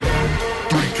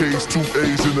K's, 2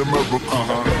 A's in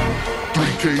America. 3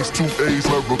 K's, 2 A's,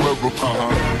 America.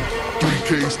 3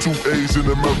 K's, 2 A's in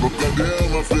America.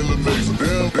 Damn, I feel amazing.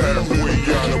 Damn, halfway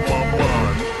out of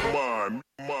my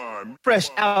mind.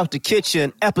 Fresh out the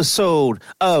kitchen episode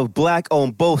of Black on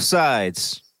Both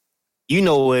Sides. You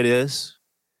know what it is.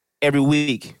 Every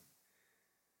week,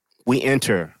 we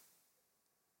enter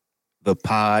the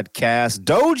podcast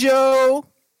dojo.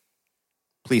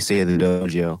 Please say the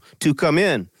dojo. To come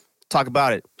in, talk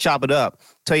about it, chop it up,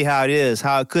 tell you how it is,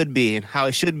 how it could be, and how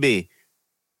it should be.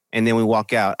 And then we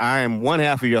walk out. I am one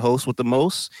half of your host with the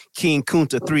most, King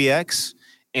Kunta 3X.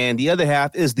 And the other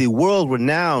half is the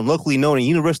world-renowned, locally known, and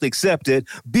universally accepted,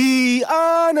 Be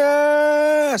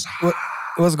Honest.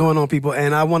 What's going on, people?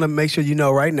 And I want to make sure you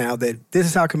know right now that this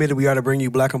is how committed we are to bring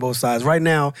you Black on Both Sides. Right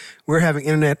now, we're having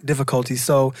internet difficulties,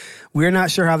 so we're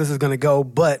not sure how this is going to go.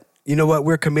 But you know what?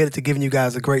 We're committed to giving you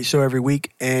guys a great show every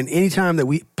week. And anytime that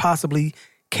we possibly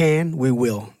can, we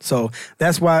will. So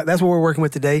that's what we're working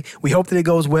with today. We hope that it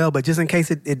goes well, but just in case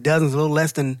it doesn't, it's a little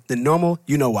less than normal,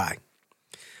 you know why.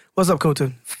 What's up,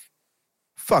 Kunta?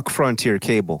 Fuck Frontier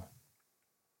Cable.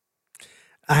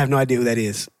 I have no idea who that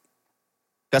is.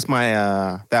 That's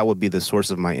my, that would be the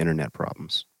source of my internet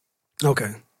problems.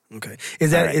 Okay.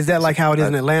 Is that like how it is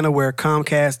in Atlanta, where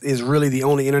Comcast is really the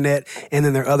only internet, and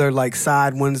then there are other like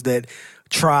side ones that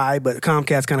try, but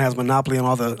Comcast kind of has monopoly on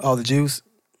all the juice?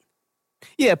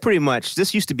 Yeah, pretty much.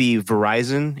 This used to be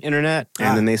Verizon Internet,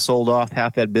 and then they sold off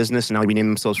half that business, and now they renamed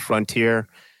themselves Frontier.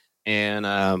 And,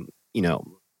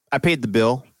 I paid the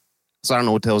bill, so I don't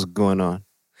know what the hell's going on.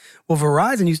 Well,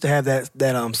 Verizon used to have that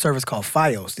service called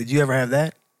Fios. Did you ever have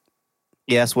that?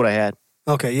 Yeah, that's what I had.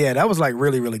 Okay, yeah, that was like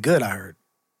really, really good, I heard.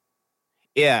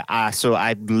 Yeah, so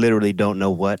I literally don't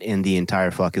know what in the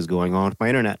entire fuck is going on with my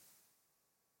internet.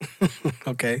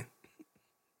 Okay.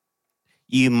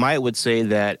 You would say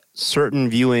that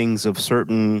certain viewings of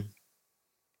certain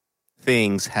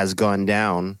things has gone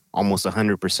down almost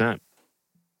 100%.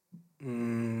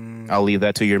 I'll leave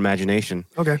that to your imagination.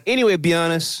 Okay. Anyway, be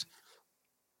honest.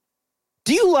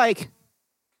 Do you like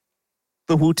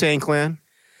the Wu-Tang Clan?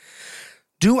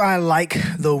 Do I like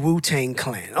the Wu-Tang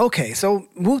Clan? Okay, so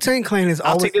Wu-Tang Clan is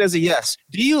always... I'll take it as a yes.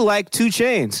 Do you like 2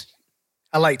 Chainz?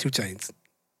 I like 2 Chainz.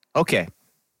 Okay.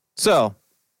 So,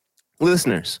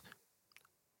 listeners,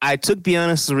 I took Be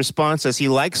Honest's response as he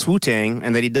likes Wu-Tang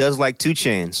and that he does like 2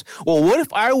 Chainz. Well, what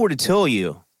if I were to tell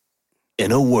you,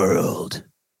 in a world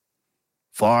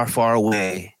far, far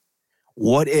away,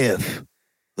 what if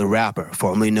the rapper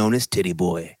formerly known as Titty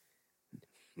Boy,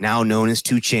 now known as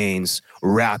 2 Chainz,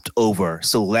 rapped over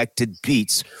selected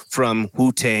beats from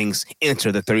Wu-Tang's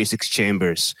Enter the 36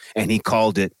 Chambers, and he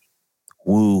called it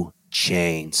Wu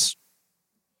Chainz?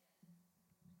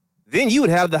 Then you would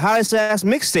have the hottest ass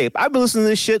mixtape. I've been listening to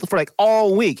this shit for like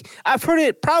all week. I've heard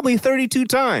it probably 32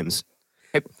 times.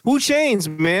 Like, Wu Chainz,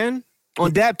 man,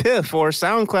 on Dat Piff or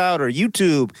SoundCloud or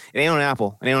YouTube. It ain't on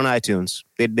Apple. It ain't on iTunes.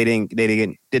 They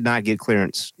did not get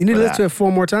clearance. You need to listen to it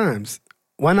 4 more times.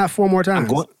 Why not 4 more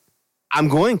times? I'm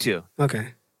going to.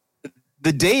 Okay.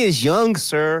 The day is young,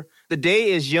 sir. The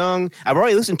day is young. I've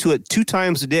already listened to it 2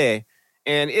 times a day,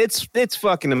 and it's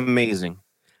fucking amazing.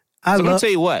 I'm going to tell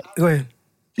you what. Go ahead.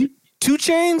 2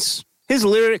 Chainz, his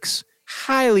lyrics,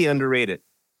 highly underrated.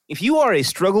 If you are a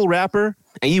struggle rapper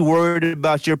and you worried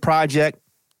about your project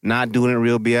not doing it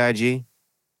real, B.I.G.,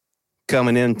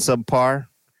 coming in subpar,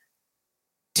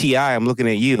 T.I., I'm looking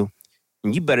at you.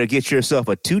 And you better get yourself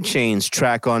a 2 Chainz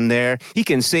track on there. He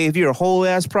can save your whole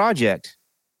ass project.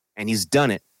 And he's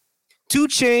done it. 2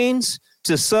 Chainz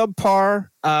to subpar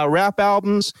rap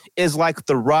albums is like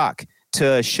The Rock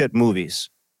to shit movies.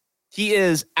 He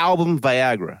is album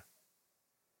Viagra.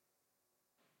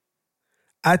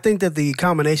 I think that the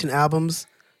combination albums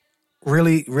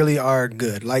really, really are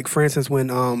good. Like, for instance,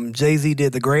 when Jay-Z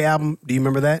did the Gray album, do you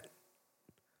remember that?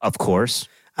 Of course.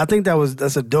 I think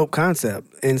that's a dope concept.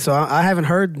 And so I haven't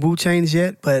heard Wu Chainz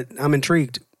yet, but I'm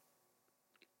intrigued.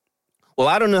 Well,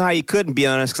 I don't know how you couldn't, be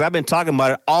honest, because I've been talking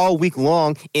about it all week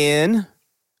long in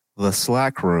the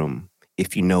Slack room.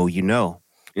 If you know, you know.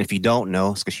 And if you don't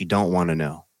know, it's because you don't want to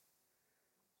know.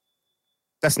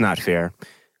 That's not fair.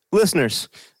 Listeners,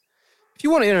 if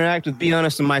you want to interact with Be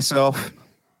Honest and myself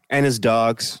and his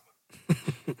dogs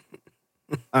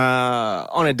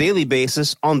on a daily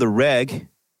basis on the reg,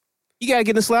 you got to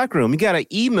get in the Slack room. You got to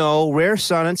email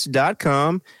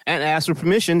raresonnets.com and ask for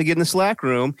permission to get in the Slack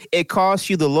room. It costs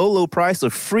you the low price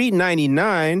of free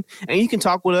 $99, and you can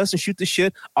talk with us and shoot the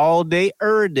shit all day,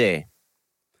 every day.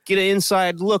 get an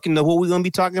inside look into what we're going to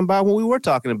be talking about, what we were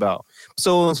talking about.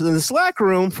 So in the Slack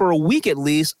room, for a week at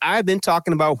least, I've been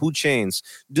talking about 2 Chainz.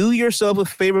 Do yourself a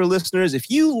favor, listeners. If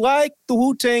you like the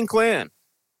Wu-Tang Clan,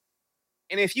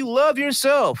 and if you love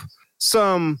yourself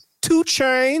some 2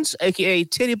 Chainz, a.k.a.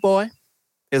 Titty Boy,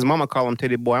 his mama call him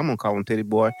Titty Boy, I'm going to call him Titty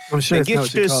Boy. I'm sure and that's not what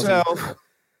she calls him.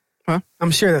 Huh?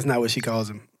 I'm sure that's not what she calls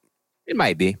him. It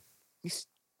might be.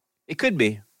 It could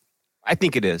be. I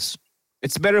think it is.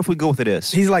 It's better if we go with it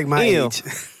is. He's like my age.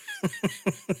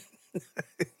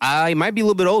 He might be a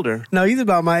little bit older. No, he's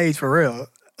about my age for real.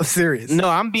 I'm serious. No,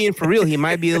 I'm being for real. He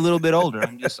might be a little bit older.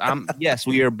 Yes,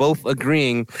 we are both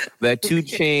agreeing that 2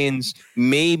 Chainz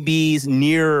may be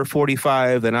nearer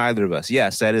 45 than either of us.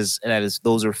 Yes, that is.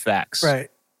 Those are facts. Right.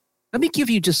 Let me give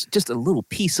you just a little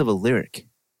piece of a lyric.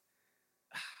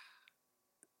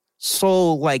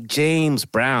 So like James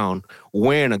Brown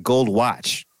wearing a gold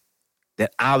watch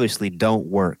that obviously don't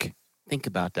work. Think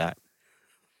about that.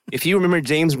 If you remember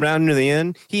James Brown near the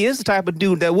end, he is the type of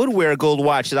dude that would wear a gold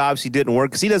watch that obviously didn't work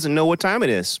because he doesn't know what time it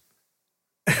is.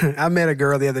 I met a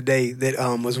girl the other day that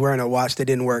was wearing a watch that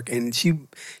didn't work, and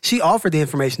she offered the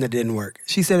information that didn't work.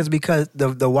 She said it's because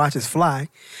the watches fly,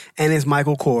 and it's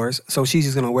Michael Kors, so she's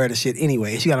just gonna wear the shit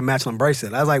anyway. And she got a matching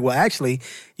bracelet. I was like, well, actually,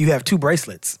 you have 2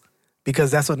 bracelets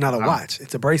because that's not a watch;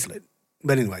 it's a bracelet.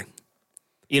 But anyway,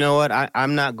 you know what?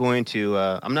 I'm not going to.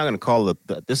 I'm not going to call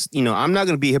this. I'm not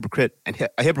going to be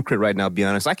a hypocrite right now. To be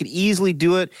honest, I could easily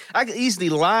do it. I could easily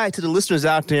lie to the listeners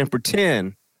out there and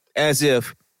pretend as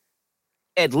if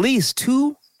at least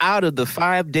 2 out of the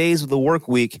 5 days of the work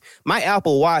week, my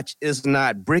Apple Watch is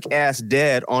not brick ass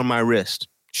dead on my wrist,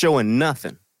 showing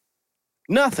nothing.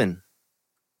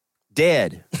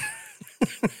 Dead.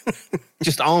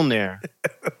 Just on there.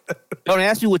 Don't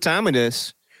ask me what time it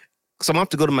is. Because I'm going to have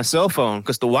to go to my cell phone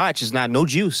because the watch is no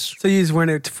juice. So you just wearing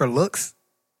it for looks?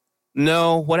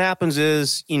 No. What happens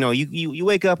is, you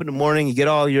wake up in the morning, you get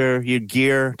all your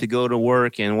gear to go to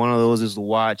work, and one of those is the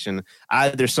watch. And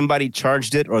either somebody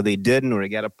charged it or they didn't, or they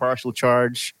got a partial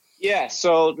charge. Yeah,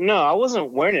 so no, I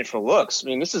wasn't wearing it for looks. I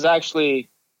mean, this is actually...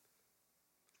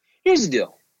 Here's the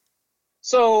deal.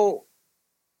 So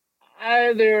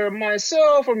either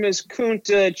myself or Ms.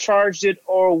 Kunta charged it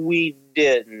or we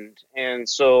didn't. And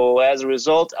so as a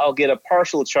result, I'll get a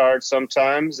partial charge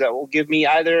sometimes that will give me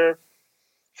either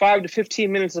 5 to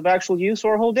 15 minutes of actual use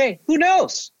or a whole day. Who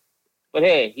knows? But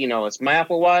hey, it's my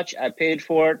Apple Watch. I paid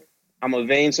for it. I'm a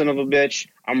vain son of a bitch.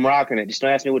 I'm rocking it. Just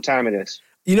don't ask me what time it is.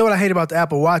 You know what I hate about the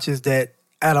Apple Watch is that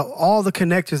out of all the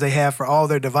connectors they have for all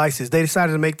their devices, they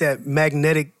decided to make that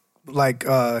magnetic,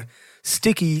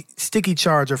 sticky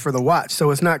charger for the watch,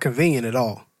 so it's not convenient at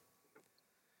all.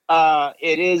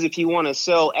 It is if you want to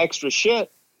sell extra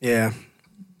shit. Yeah.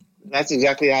 That's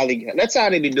exactly how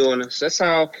they be doing this. That's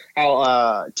how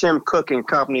Tim Cook and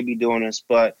company be doing this.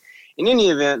 But in any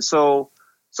event, so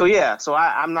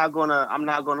I'm not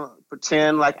gonna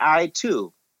pretend like I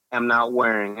too am not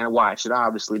wearing a watch that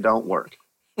obviously don't work.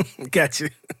 Got you.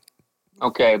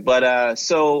 Okay, but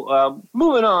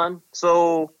moving on.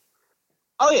 So,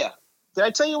 oh yeah, did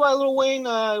I tell you why Lil Wayne,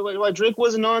 why Drake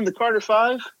wasn't on the Carter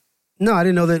 5? No, I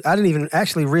didn't know that. I didn't even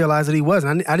actually realize that he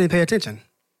wasn't. I didn't pay attention.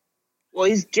 Well,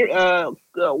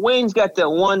 Wayne's got that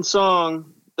one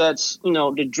song that's,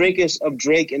 the Drakest of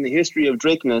Drake in the history of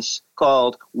Drakeness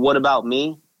called What About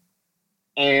Me?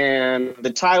 And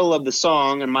the title of the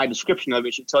song and my description of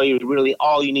it should tell you really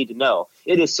all you need to know.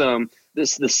 It is the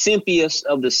simpiest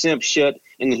of the simp shit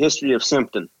in the history of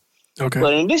Simpton. Okay.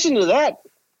 But in addition to that,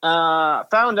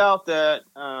 found out that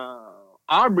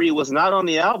Aubrey was not on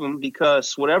the album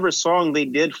because whatever song they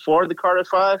did for the Carter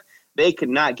 5, they could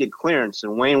not get clearance.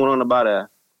 And Wayne went on about a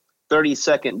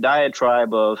 30-second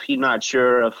diatribe of he's not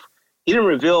sure if he didn't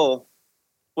reveal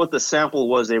what the sample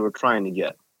was they were trying to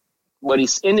get. But he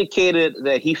indicated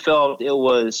that he felt it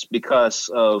was because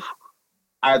of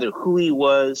either who he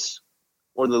was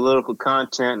or the lyrical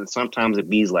content, and sometimes it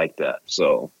bees like that.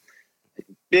 So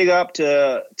big up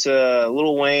to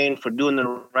Lil Wayne for doing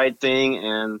the right thing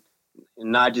and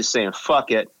not just saying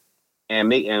fuck it and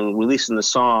releasing the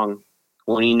song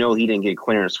when he didn't get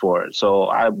clearance for it. So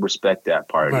I respect that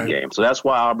part of the game. So that's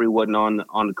why Aubrey wasn't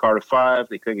on the Carter 5.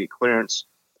 They couldn't get clearance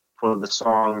for the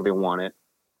song they wanted.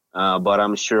 But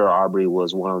I'm sure Aubrey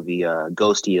was one of the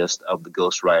ghostiest of the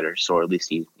ghostwriters, or at least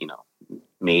he,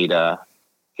 made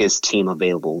his team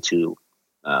available to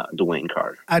Dwayne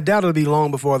Carter. I doubt it'll be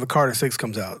long before the Carter 6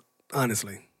 comes out,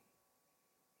 honestly.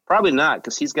 Probably not,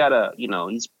 because he's got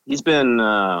he's been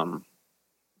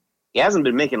he hasn't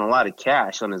been making a lot of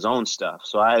cash on his own stuff.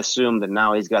 So I assume that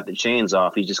now he's got the chains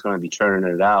off. He's just going to be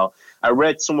turning it out. I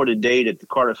read somewhere today that the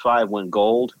Carter 5 went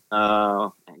gold. I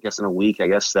guess in a week. I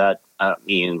guess that,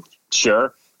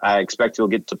 sure. I expect he'll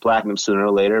get to platinum sooner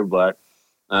or later, but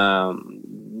I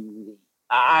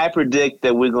predict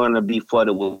that we're going to be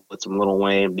flooded with some Lil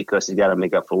Wayne because he's got to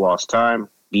make up for lost time.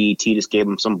 BET just gave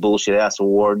him some bullshit ass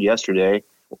award yesterday,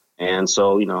 and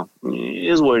so it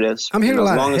is what it is. I'm hearing a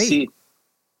lot of hate.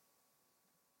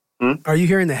 Are you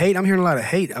hearing the hate? I'm hearing a lot of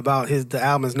hate about the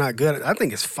album is not good. I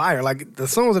think it's fire. Like the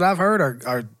songs that I've heard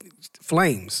are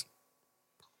flames.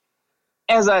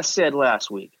 As I said last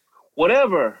week,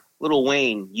 whatever Lil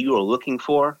Wayne you are looking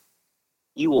for,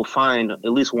 you will find at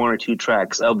least one or two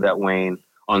tracks of that Wayne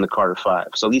on the Carter 5.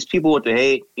 So these people with the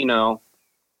hate,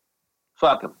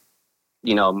 fuck them.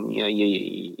 Your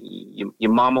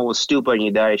mama was stupid and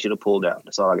your daddy should have pulled out.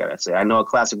 That's all I got to say. I know a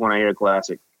classic when I hear a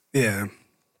classic. Yeah.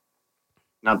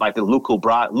 Not like the Luca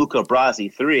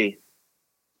Brasi 3.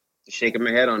 Shaking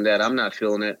my head on that. I'm not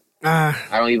feeling it. I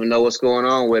don't even know what's going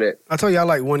on with it. I told you I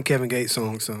like one Kevin Gates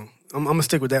song, so I'm going to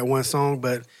stick with that one song,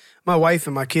 but my wife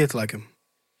and my kids like him.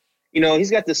 He's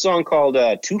got this song called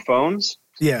Two Phones.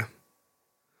 Yeah.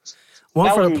 One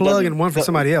that for the plug and one for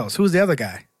somebody else. Who's the other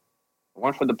guy?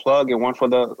 One for the plug and one for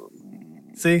the...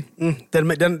 See?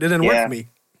 That didn't work for me.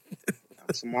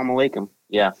 Assalamu alaikum.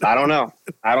 Yeah, I don't know.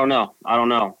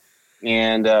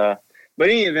 And, but in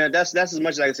any event, that's as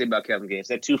much as I can say about Kevin Gates.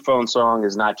 That Two Phone song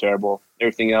is not terrible.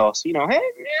 Everything else, hey,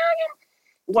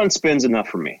 one spin's enough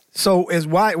for me. So is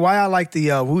why I like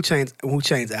the Wu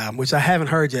Chain's album, which I haven't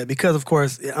heard yet, because of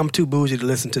course I'm too bougie to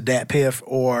listen to Dat Piff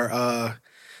or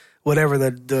whatever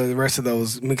the rest of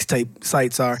those mixtape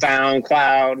sites are.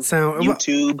 SoundCloud,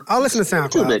 YouTube. I'll listen to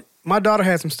SoundCloud. My daughter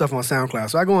has some stuff on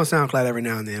SoundCloud, so I go on SoundCloud every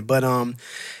now and then. But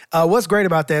what's great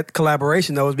about that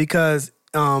collaboration though is because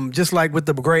just like with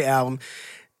the Gray album,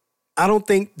 I don't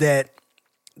think that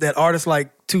artists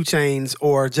like 2 Chainz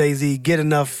or Jay-Z get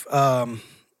enough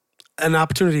an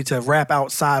opportunity to rap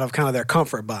outside of kind of their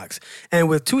comfort box. And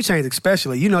with 2 Chainz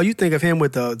especially, you think of him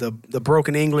with the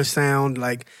broken English sound,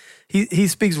 like he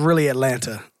speaks really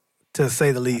Atlanta, to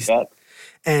say the least.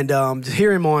 And to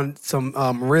hear him on some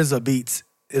RZA beats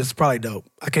is probably dope.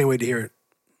 I can't wait to hear it.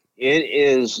 It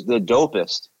is the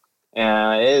dopest.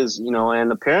 It is,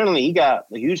 and apparently he got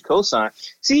a huge cosign.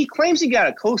 See, he claims he got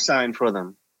a cosign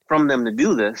from them to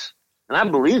do this, and I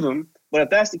believe him. But if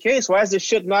that's the case, why is this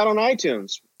shit not on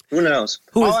iTunes? Who knows?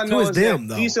 Who is them,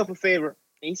 though? Do yourself a favor.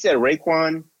 He said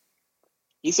Raekwon.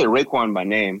 He said Raekwon by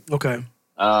name. Okay.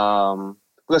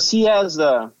 Because he has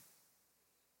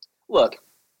look,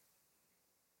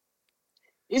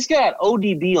 he's got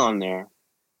ODB on there,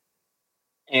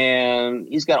 and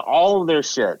he's got all of their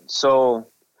shit. So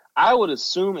I would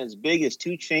assume as big as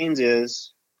 2 Chainz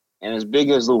is, and as big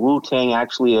as the Wu-Tang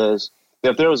actually is,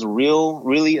 that if there was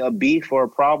really a beef or a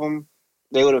problem,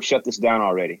 they would have shut this down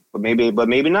already. But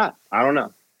maybe not. I don't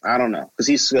know. Because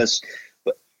he says,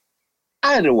 but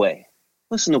either way,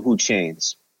 listen to Wu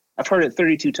Chainz. I've heard it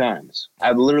 32 times.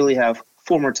 I literally have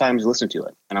 4 more times to listen to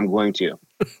it, and I'm going to.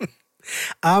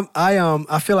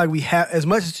 I feel like we have, as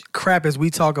much crap as we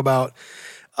talk about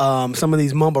some of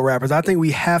these mumble rappers, I think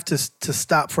we have to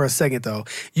stop for a second, though.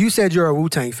 You said you're a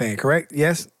Wu-Tang fan, correct?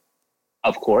 Yes?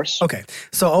 Of course. Okay.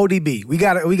 So ODB, we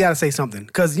gotta say something,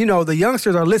 because the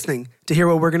youngsters are listening to hear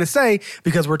what we're gonna say,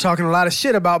 because we're talking a lot of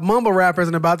shit about mumble rappers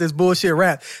and about this bullshit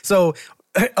rap. So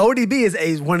ODB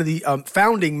is one of the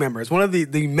founding members, one of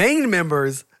the main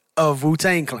members of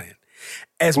Wu-Tang Clan.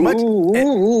 As much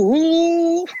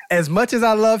as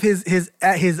I love his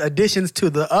additions to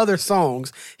the other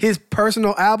songs, his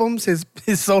personal albums, his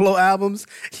solo albums,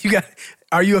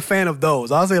 are you a fan of those?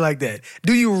 I'll say it like that.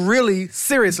 Do you really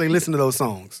seriously listen to those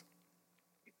songs?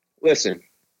 Listen,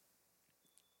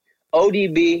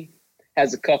 ODB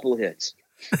has a couple of hits.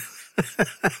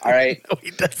 All right? No,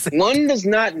 he doesn't. One does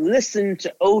not listen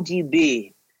to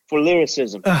ODB for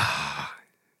lyricism.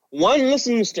 One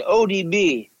listens to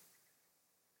ODB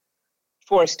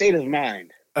for a state of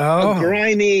mind. Oh.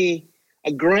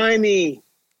 A grimy,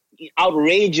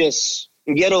 outrageous,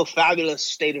 ghetto fabulous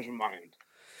state of mind.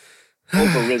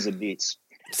 Over RZA beats.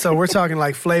 So we're talking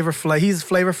like Flavor Flav. He's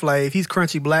Flavor Flav. He's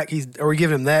Crunchy Black. Are we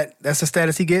giving him that? That's the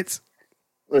status he gets?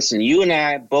 Listen, you and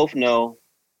I both know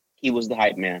he was the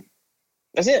hype man.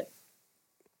 That's it.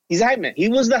 He's a hype man. He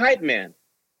was the hype man.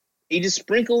 He just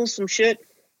sprinkles some shit.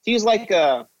 He's like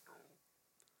a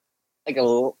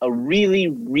really,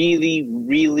 really,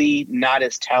 really not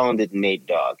as talented Nate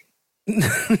Dogg.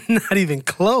 Not even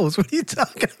close. What are you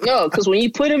talking about? No, because when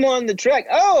you put him on the track,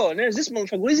 and there's this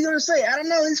motherfucker. What is he gonna say? I don't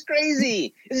know. He's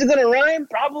crazy. Is it gonna rhyme?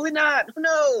 Probably not. Who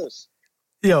knows?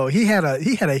 Yo, he had a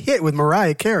hit with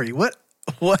Mariah Carey. What?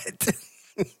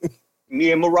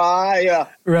 Me and Mariah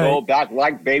Right. go back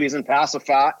like babies and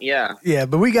pacify. Yeah. Yeah,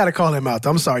 but we got to call him out.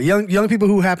 I'm sorry, young people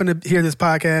who happen to hear this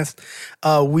podcast.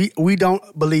 We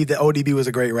don't believe that ODB was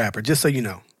a great rapper. Just so you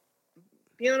know.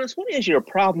 Be honest. What is your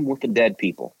problem with the dead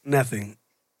people? Nothing.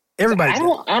 Everybody.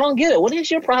 I don't get it. What is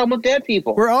your problem with dead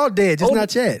people? We're all dead, just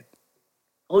not yet.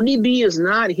 ODB is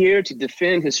not here to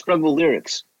defend his struggle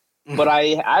lyrics, but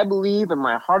I believe in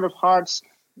my heart of hearts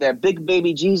that Big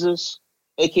Baby Jesus,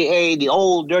 a.k.a. the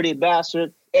old dirty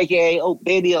bastard, a.k.a.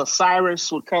 Baby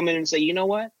Osiris, would come in and say, you know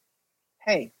what?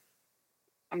 Hey,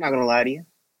 I'm not going to lie to you.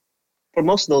 For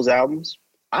most of those albums,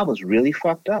 I was really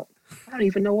fucked up. I don't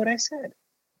even know what I said.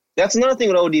 That's another thing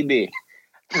with ODB.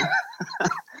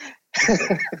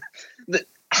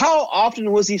 How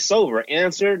often was he sober?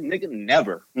 Answer, nigga,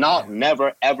 never. No,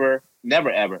 never, ever,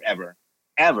 never, ever, ever,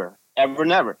 ever, ever,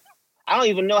 never. I don't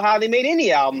even know how they made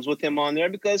any albums with him on there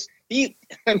because he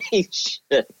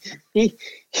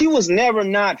was never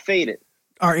not faded.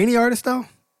 Are any artists though?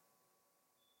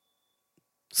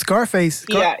 Scarface.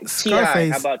 T.I.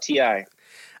 How about T.I.?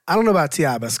 I don't know about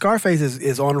T.I., but Scarface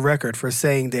is on record for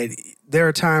saying that there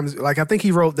are times, like I think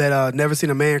he wrote that Never Seen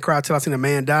a Man Cry Till I Seen a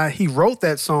Man Die. He wrote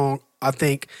that song, I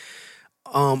think,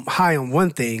 high on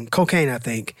one thing, cocaine, I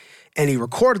think, and he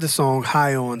recorded the song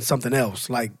high on something else,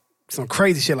 like some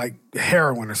crazy shit like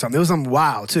heroin or something. It was something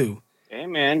wild, too. Hey,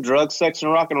 man, drugs, sex,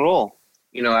 and rock and roll.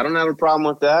 I don't have a problem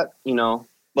with that,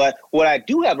 But what I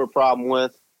do have a problem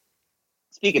with,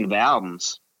 speaking of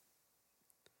albums,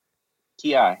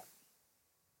 T.I.,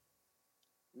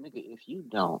 nigga, if you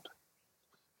don't,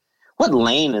 what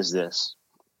lane is this?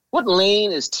 What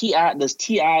lane does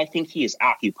T.I. think he is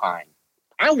occupying?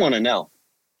 I want to know.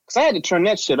 Because I had to turn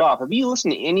that shit off. Have you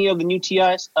listened to any of the new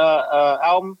T.I.'s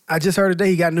album? I just heard today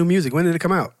he got new music. When did it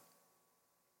come out?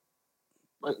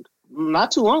 Not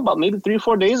too long, about maybe 3 or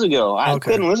 4 days ago. I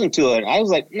couldn't listen to it. I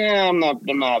was like, nah, I'm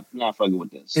not fucking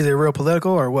with this. Is it real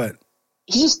political or what?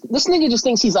 This nigga just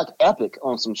thinks he's like epic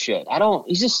on some shit.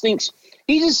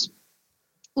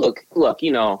 Look,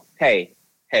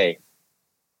 hey,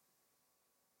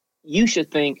 you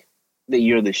should think that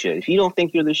you're the shit. If you don't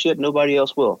think you're the shit, nobody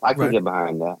else will. I can get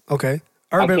behind that. Okay.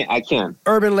 I can.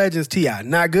 Urban Legends T.I.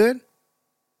 Not good?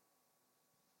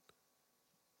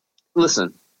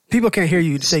 Listen. People can't hear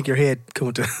you shake your head,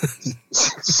 Kunta.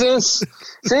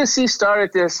 since he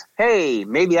started this, hey,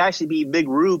 maybe I should be Big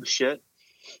Rube shit.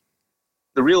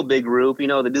 The real Big Rube,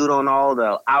 the dude on all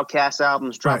the Outkast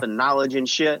albums dropping knowledge and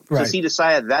shit. Right. Since he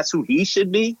decided that's who he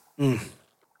should be,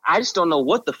 I just don't know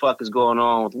what the fuck is going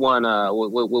on with with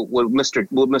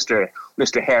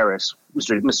Mr. Harris,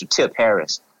 Mr. Tip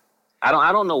Harris. I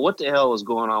don't know what the hell is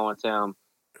going on with him.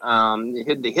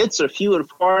 The hits are few and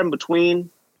far in between.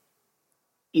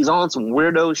 He's on some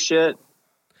weirdo shit.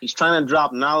 He's trying to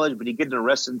drop knowledge, but he's getting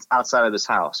arrested outside of his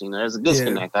house. There's a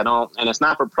disconnect. And it's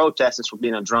not for protest, it's for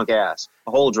being a drunk ass,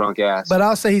 a whole drunk ass. But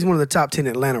I'll say he's one of the top 10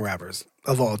 Atlanta rappers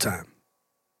of all time.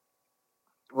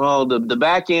 Well, the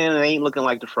back end ain't looking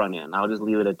like the front end. I'll just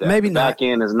leave it at that. Maybe the not. Back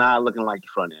end is not looking like the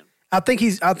front end. I think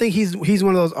he's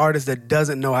one of those artists that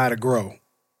doesn't know how to grow.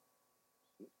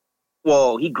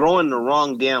 Well, he growing the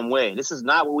wrong damn way. This is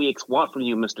not what we want from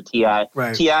you, Mr. T.I.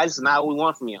 Right. T.I., this is not what we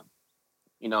want from you.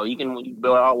 You can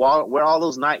wear all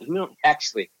those nights.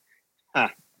 Actually,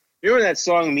 remember that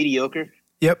song "Mediocre"?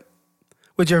 Yep.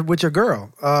 With your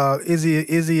girl,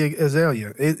 Izzy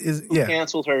Azalea.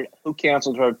 Who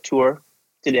canceled her tour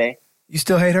today? You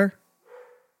still hate her?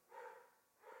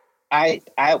 I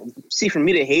see. For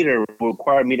me to hate her would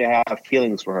require me to have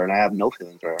feelings for her, and I have no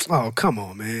feelings for her. Oh, come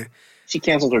on, man. She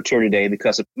canceled her tour today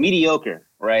because of Mediocre,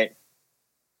 right?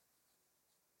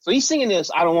 So he's singing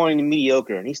this, I don't want any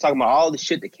mediocre. And he's talking about all the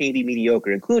shit that can't be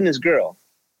mediocre, including his girl.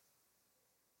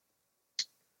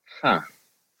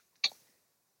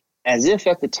 As if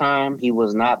at the time he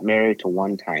was not married to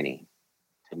one tiny,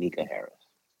 Tamika Harris.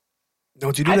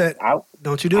 Don't you do that.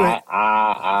 Don't you do it.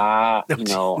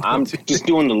 I'm just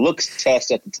doing the looks test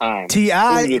at the time.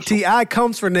 T.I.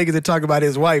 comes for niggas that talk about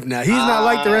his wife now. He's not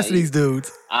like the rest of these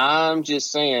dudes. I'm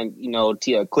just saying,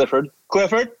 Clifford.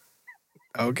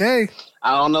 Okay.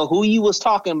 I don't know who you was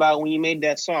talking about when you made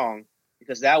that song,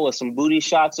 because that was some booty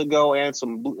shots ago and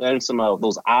some of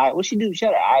those eyes. What she do? She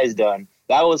had her eyes done.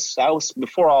 That was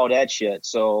before all that shit.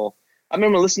 So I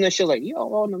remember listening to that shit like,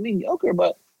 well, I'm mediocre,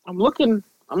 but I'm looking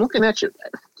at you,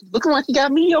 looking like you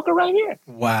got mediocre right here.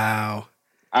 Wow.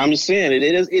 I'm just saying it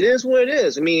is what it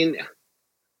is. I mean,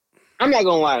 I'm not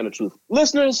going to lie on the truth.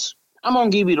 Listeners, I'm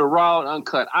going to give you the raw and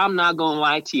uncut. I'm not going to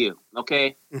lie to you,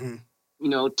 okay? Mm-hmm. You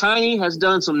know, Tiny has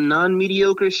done some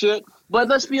non-mediocre shit, but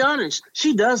let's be honest.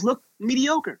 She does look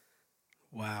mediocre.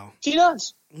 Wow. She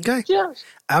does. Okay. She does.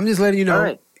 I'm just letting you know,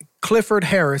 right. Clifford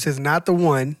Harris is not the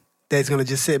one that's going to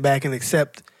just sit back and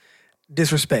accept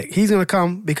disrespect. He's going to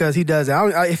come because he does.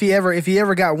 If he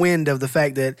ever got wind of the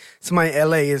fact that somebody in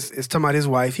LA is talking about his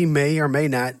wife, he may or may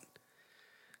not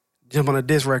jump on a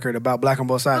diss record about Black on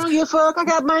Both Sides. I don't give a fuck. I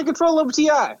got mind control over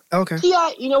T.I. Okay.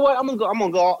 T.I., you know what? I'm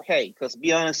gonna go. Hey, because to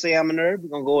be honest, say I'm a nerd.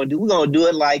 We're gonna do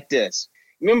it like this.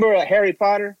 Remember Harry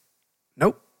Potter?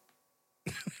 Nope.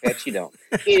 Bet you don't.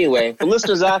 Anyway, for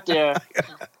listeners out there,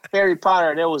 Harry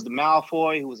Potter. There was the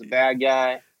Malfoy, who was a bad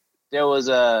guy. There was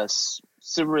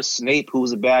Severus Snape, who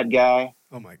was a bad guy.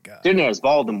 Oh my God. Then there's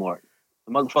Voldemort,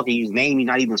 the motherfucker whose name you're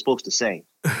not even supposed to say.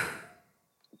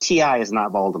 T.I. is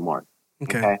not Voldemort.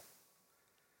 Okay.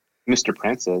 Mr.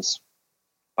 Prince is.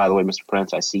 By the way, Mr.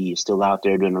 Prince, I see you still out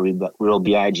there doing a real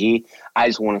B.I.G. I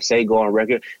just want to say, go on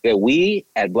record, that we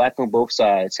at Black on Both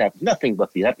Sides have nothing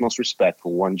but the utmost respect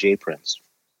for one J. Prince.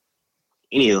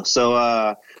 Anyway,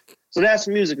 so that's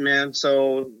music, man.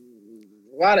 So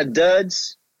a lot of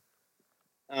duds.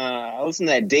 I listened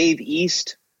to that Dave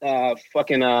East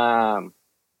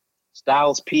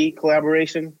Styles P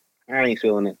collaboration. I ain't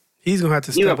feeling it. He's going to have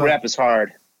to step up. Rap is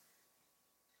hard.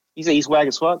 You say he's swag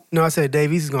as fuck? No, I said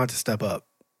Dave East is going to have to step up.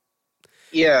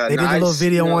 Yeah, they did a little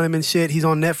video on him and shit. He's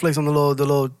on Netflix on the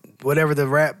little whatever the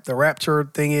Rapture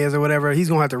thing is or whatever. He's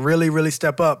gonna have to really, really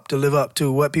step up to live up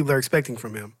to what people are expecting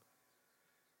from him.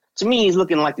 To me, he's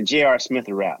looking like the J.R. Smith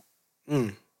of rap.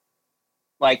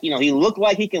 Like, you know, he looked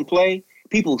like he can play.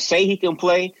 People say he can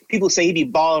play. People say he be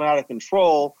balling out of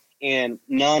control in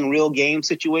non-real game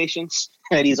situations,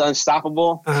 that he's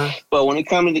unstoppable. Uh-huh. But when it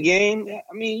comes to the game,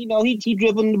 I mean, you know, he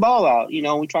dribbling the ball out. You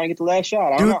know, we trying to get the last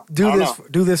shot. I don't know.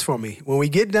 Do this for me. When we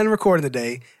get done recording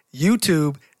today,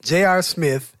 YouTube J.R.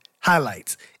 Smith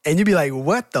highlights, and you be like,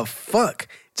 "What the fuck?"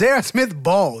 J.R. Smith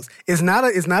balls. It's not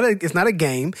a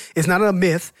game. It's not a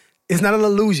myth. It's not an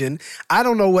illusion. I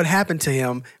don't know what happened to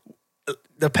him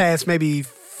the past maybe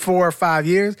 4 or 5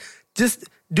 years. Just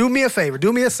do me a favor.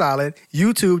 Do me a solid.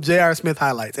 YouTube J.R. Smith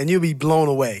highlights, and you'll be blown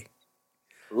away.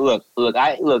 Look.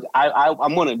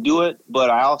 I'm going to do it, but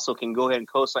I also can go ahead and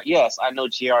co-sign. Yes, I know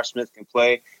J.R. Smith can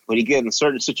play, but he gets in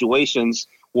certain situations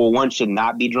where one should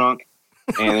not be drunk,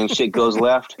 and then shit goes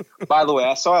left. By the way,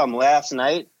 I saw him last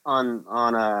night on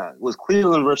was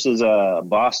Cleveland versus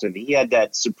Boston. He had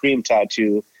that Supreme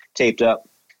tattoo taped up.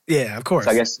 Yeah, of course.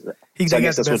 So I guess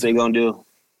that's what they're going to do.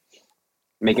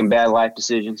 Making bad life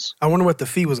decisions. I wonder what the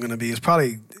fee was going to be. It's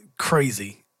probably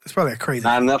crazy. It's probably a crazy.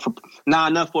 Not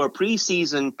enough for a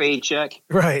preseason paycheck.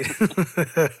 Right.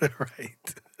 Right.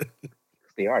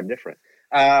 They are different.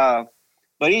 But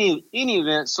any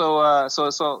event,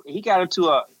 so he got into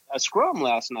a scrum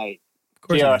last night.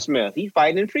 J.R. Smith. He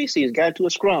fighting in preseason. Got into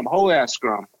a scrum, whole ass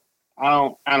scrum.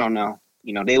 I don't know.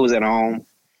 You know, they was at home.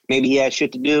 Maybe he had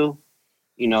shit to do.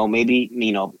 You know, maybe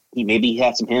he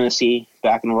had some Hennessy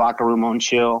back in the locker room on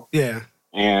chill. Yeah.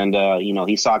 And,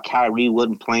 he saw Kyrie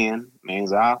wasn't playing. Man,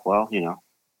 he's well,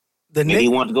 maybe he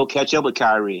wanted to go catch up with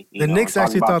Kyrie. The Knicks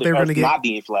actually thought they were going to get not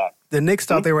being flat. The Knicks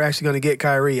thought they were actually going to get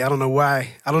Kyrie. I don't know why.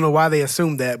 I don't know why they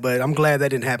assumed that, but I'm glad that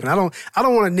didn't happen. I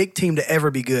don't want a Knicks team to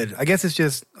ever be good. I guess it's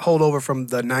just holdover from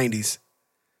the 90s.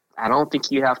 I don't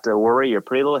think you have to worry your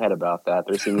pretty little head about that.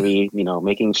 They seem to be,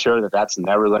 making sure that that's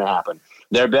never going to happen.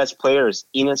 Their best player is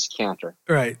Enes Kanter.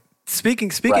 Right.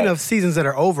 Speaking of seasons that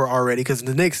are over already, because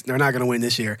the Knicks are not going to win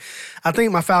this year, I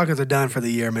think my Falcons are done for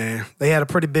the year, man. They had a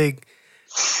pretty big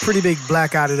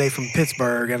blackout today from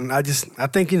Pittsburgh, and I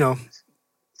think.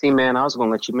 See, man, I was going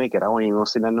to let you make it. I wasn't even going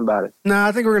to say nothing about it. No,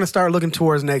 I think we're going to start looking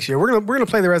towards next year. We're going to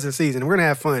play the rest of the season. We're going to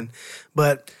have fun,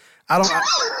 but I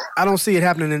don't see it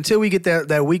happening until we get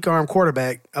that weak arm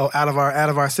quarterback out of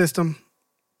our system.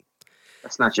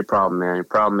 That's not your problem, man. Your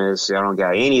problem is I don't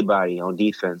got anybody on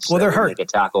defense. Well, they're hurt. Make a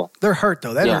tackle. They're hurt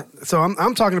though. So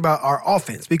I'm talking about our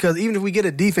offense, because even if we get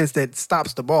a defense that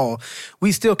stops the ball,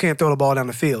 we still can't throw the ball down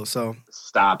the field. So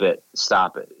stop it.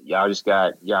 Y'all just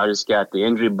got the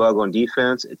injury bug on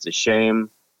defense. It's a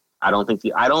shame. I don't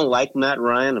like Matt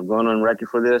Ryan. I'm going on record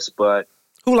for this, but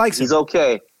who likes him? He's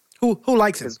okay. Who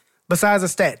likes him besides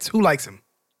the stats? Who likes him?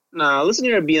 No, listen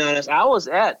here, to be honest. I was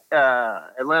at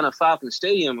Atlanta Falcons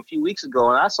Stadium a few weeks ago,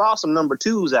 and I saw some number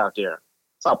 2s out there.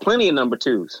 Saw plenty of number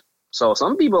 2s. So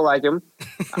some people like him.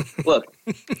 Look,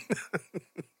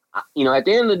 at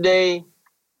the end of the day,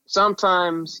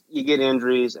 sometimes you get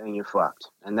injuries and you're fucked.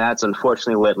 And that's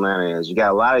unfortunately what Atlanta is. You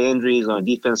got a lot of injuries on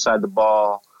the defense side of the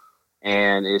ball.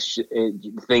 And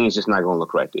the thing is just not going to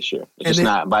look right this year. It's just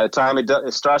not. By the time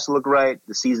it starts to look right,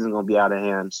 the season's going to be out of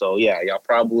hand. So, yeah, y'all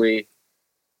probably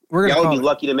y'all would be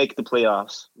lucky to make the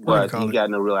playoffs, but you got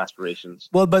no real aspirations.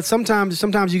 Well, but sometimes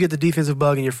you get the defensive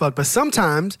bug and you're fucked. But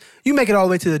sometimes you make it all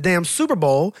the way to the damn Super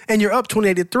Bowl and you're up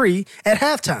 28-3 at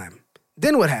halftime.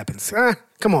 Then what happens?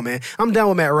 Come on, man. I'm done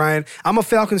with Matt Ryan. I'm a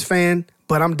Falcons fan,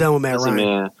 but I'm done with Matt Ryan.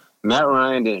 Man, Matt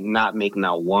Ryan did not make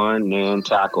not one damn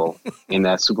tackle in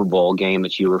that Super Bowl game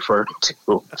that you referred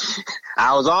to.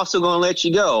 I was also going to let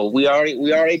you go. We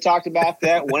already talked about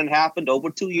that when it happened over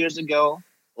 2 years ago.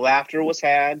 Laughter was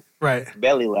had, right?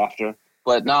 Belly laughter,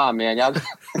 but nah, man, y'all.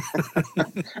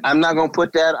 I'm not gonna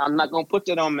put that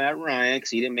on Matt Ryan because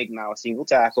he didn't make now a single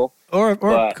tackle or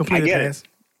complete pass.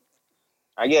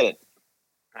 I get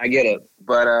it.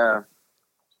 But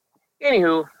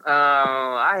anywho,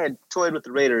 I had toyed with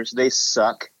the Raiders. They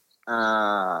suck.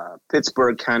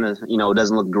 Pittsburgh kind of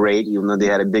doesn't look great, even though they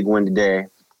had a big win today.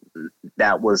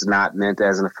 That was not meant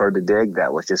as an further dig.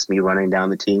 That was just me running down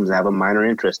the teams I have a minor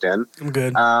interest in. I'm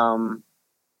good.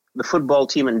 The football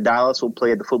team in Dallas will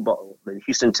play the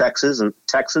Houston Texans, and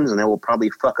they will probably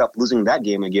fuck up losing that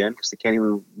game again because they can't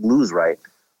even lose right.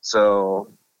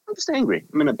 So I'm just angry.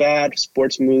 I'm in a bad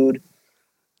sports mood.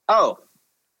 Oh,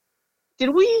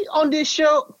 did we on this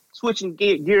show, switching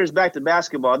gears back to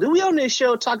basketball, did we on this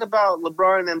show talk about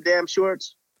LeBron and them damn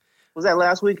shorts? Was that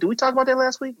last week? Did we talk about that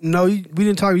last week? No, we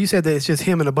didn't talk. You said that it's just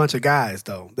him and a bunch of guys,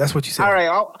 though. That's what you said. All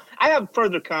right. I have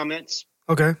further comments.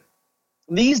 Okay.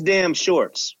 These damn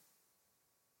shorts.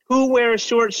 Who wears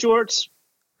short shorts?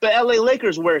 The LA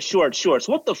Lakers wear short shorts.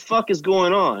 What the fuck is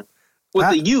going on with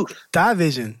the youth?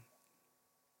 Division.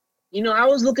 I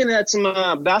was looking at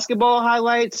some basketball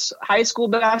highlights, high school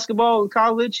basketball and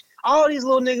college. All these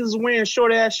little niggas wearing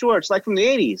short-ass shorts, like from the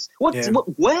 80s. What?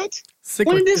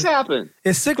 When did this happen?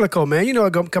 It's cyclical, man.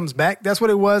 It comes back. That's what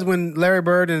it was when Larry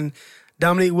Bird and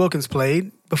Dominique Wilkins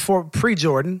played,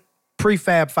 pre-Jordan,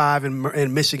 pre-Fab Five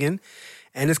in Michigan,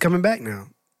 and it's coming back now.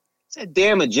 It's that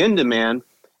damn agenda, man.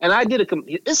 And I did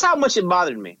this is how much it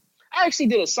bothered me. I actually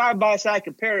did a side-by-side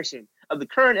comparison of the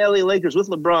current LA Lakers with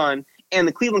LeBron and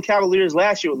the Cleveland Cavaliers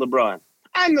last year with LeBron.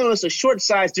 I noticed a short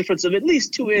size difference of at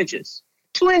least 2 inches.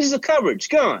 2 inches of coverage,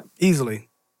 gone. Easily.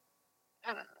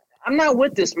 I'm not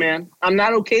with this, man. I'm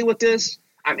not okay with this.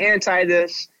 I'm anti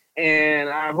this, and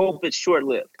I hope it's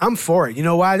short-lived. I'm for it. You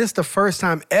know why? This is the first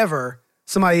time ever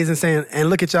somebody isn't saying, and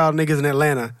look at y'all niggas in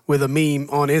Atlanta with a meme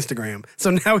on Instagram.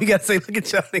 So now we got to say, look at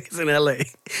y'all niggas in L.A.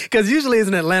 Because usually it's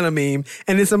an Atlanta meme,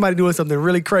 and then somebody doing something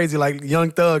really crazy like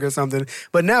Young Thug or something.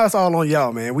 But now it's all on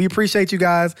y'all, man. We appreciate you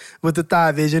guys with the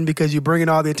thigh vision because you're bringing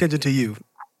all the attention to you.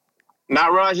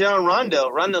 Not Rajon Rondo.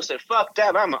 Rondo said, fuck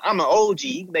that. I'm an OG.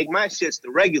 You can make my shits the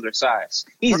regular size.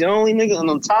 He's the only nigga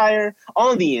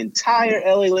on the entire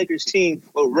LA Lakers team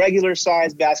with regular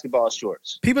size basketball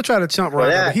shorts. People try to chump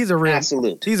Rondo. He's a real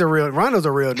Rondo's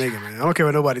a real nigga, man. I don't care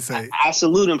what nobody say. I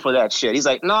salute him for that shit. He's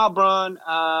like, nah, Bron,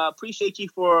 appreciate you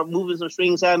for moving some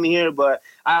strings, having me here, but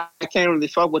I can't really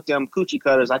fuck with them coochie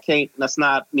cutters. I can't, that's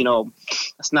not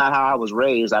how I was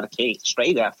raised. I can't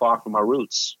stray that far from my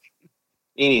roots.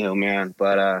 Anywho, man,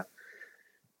 but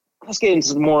let's get into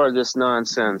some more of this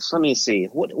nonsense. Let me see.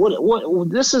 What?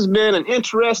 This has been an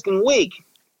interesting week.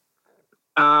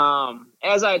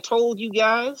 As I told you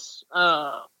guys,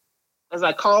 as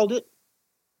I called it,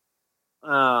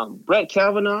 Brett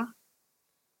Kavanaugh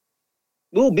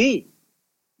will be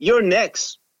your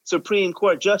next Supreme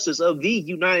Court Justice of the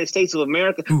United States of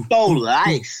America for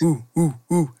life.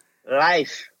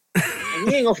 Life. And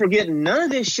he ain't gonna forget none of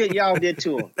this shit y'all did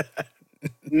to him.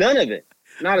 None of it.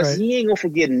 He ain't gonna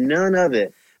forget none of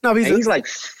it. No, he's like,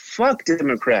 fuck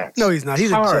Democrats. No, he's not.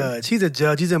 He's a judge. He's a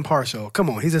judge. He's impartial. Come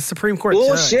on. He's a Supreme Court judge.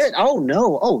 Bullshit. Oh,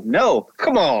 no.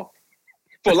 Come on.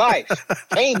 For life.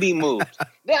 Can't be moved.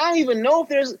 I don't even know if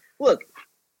there's... Look,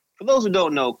 for those who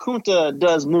don't know, Kunta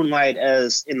does moonlight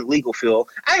as in the legal field.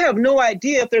 I have no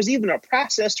idea if there's even a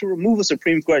process to remove a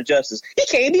Supreme Court justice. He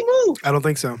can't be moved. I don't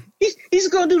think so. He's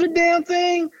gonna do the damn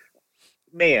thing.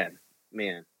 Man.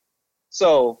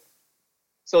 So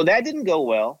that didn't go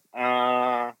well.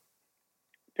 Apparently,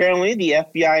 the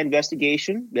FBI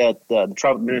investigation that the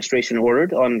Trump administration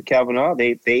ordered on Kavanaugh,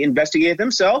 they investigated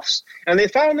themselves, and they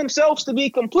found themselves to be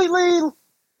completely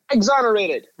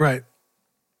exonerated. Right.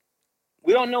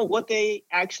 We don't know what they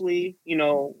actually,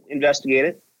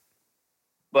 investigated,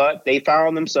 but they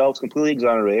found themselves completely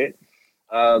exonerated.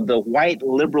 The white,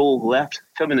 liberal, left,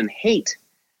 feminine hate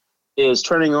is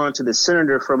turning on to the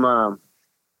senator from...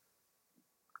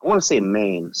 I want to say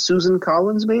Maine, Susan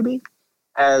Collins, maybe,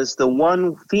 as the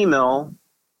one female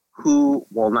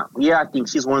I think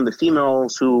she's one of the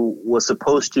females who was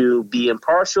supposed to be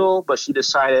impartial, but she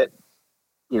decided,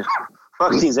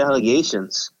 fuck these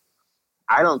allegations.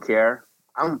 I don't care.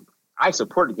 I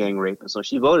support gang rape, and so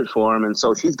she voted for him, and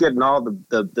so she's getting all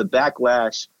the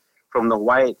backlash from the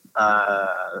white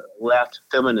left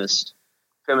feminist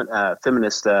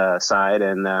side,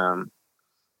 and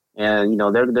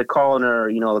they're calling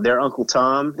her their Uncle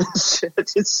Tom.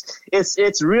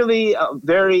 it's really a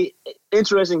very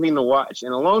interesting thing to watch.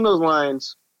 And along those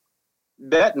lines,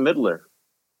 Bette Midler,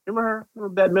 remember her?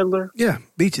 Remember Bette Midler? Yeah,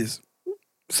 Beaches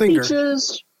singer.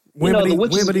 Beaches.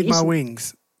 Women Eat My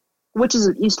Wings. Witches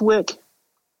of Eastwick.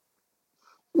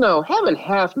 Having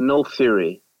half no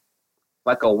fury,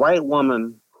 like a white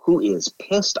woman who is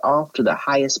pissed off to the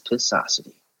highest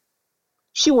pissosity.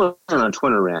 She went on a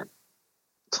Twitter rant.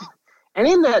 And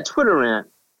in that Twitter rant,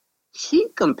 she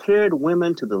compared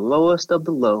women to the lowest of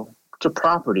the low, to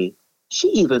property. She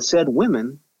even said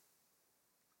women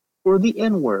were the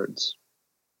N-words.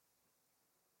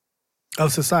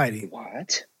 Of society.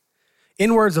 What?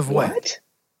 N-words of what?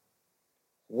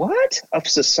 What? Of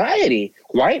society?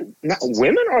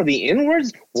 Women are the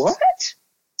N-words? What?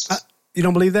 You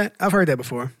don't believe that? I've heard that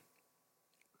before.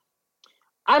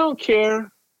 I don't care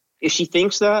if she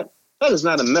thinks that. That is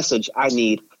not a message I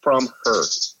need from her.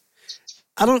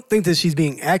 I don't think that she's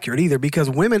being accurate either, because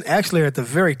women actually are at the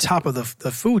very top of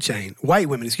the food chain. White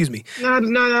women, excuse me.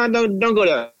 No, don't go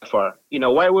that far.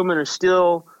 White women are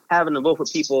still having to vote for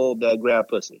people that grab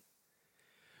pussy.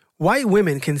 White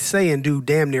women can say and do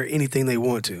damn near anything they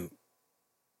want to.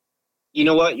 You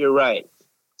know what? You're right.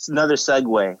 It's another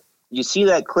segue. You see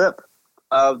that clip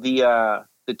of the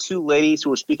two ladies who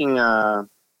were speaking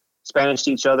Spanish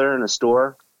to each other in a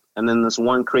store, and then this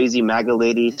one crazy MAGA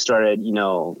lady started,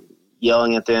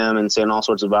 yelling at them and saying all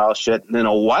sorts of vile shit. And then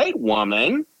a white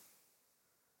woman,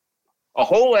 a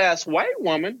whole ass white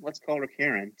woman, let's call her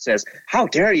Karen, says, "How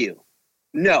dare you?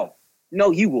 No,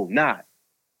 you will not.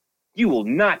 You will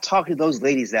not talk to those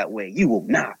ladies that way. You will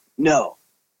not. No."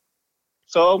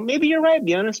 So maybe you're right,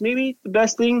 be honest. Maybe the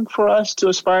best thing for us to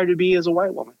aspire to be is a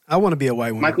white woman. I want to be a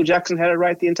white woman. Michael Jackson had it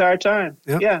right the entire time.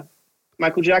 Yep. Yeah.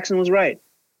 Michael Jackson was right.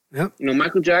 Yep.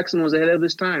 Michael Jackson was ahead of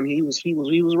his time. He was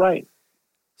right.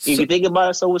 If you think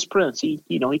about it, so was Prince. He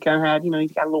kind of had, he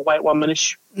got a little white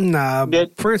womanish. Nah,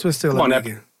 bit. Prince was still a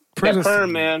nigga. That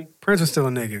perm, man. Prince was still a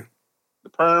nigga. The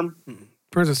perm.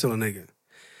 Prince was still a nigga.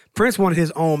 Prince wanted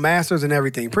his own masters and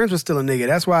everything. Prince was still a nigga.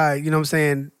 That's why, you know what I'm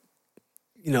saying?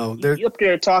 You up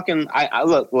there talking. I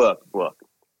look.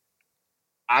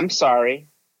 I'm sorry.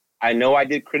 I know I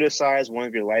did criticize one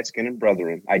of your light-skinned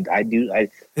brethren. I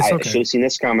okay. should have seen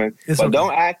this coming. But okay.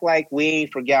 Don't act like we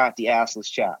ain't forgot the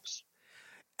assless chaps.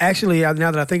 Actually, now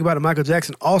that I think about it, Michael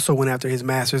Jackson also went after his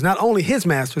masters. Not only his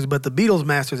masters, but the Beatles'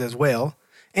 masters as well.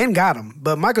 And got them.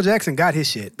 But Michael Jackson got his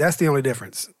shit. That's the only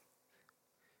difference.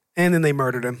 And then they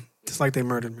murdered him. Just like they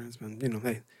murdered him.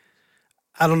 Hey.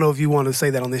 I don't know if you want to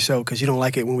say that on this show because you don't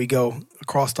like it when we go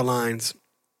across the lines.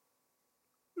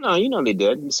 No, they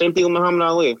did. Same thing with Muhammad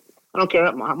Ali. I don't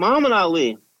care. Muhammad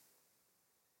Ali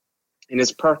and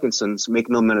his Parkinson's make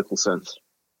no medical sense.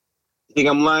 You think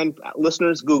I'm lying?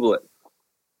 Listeners, Google it.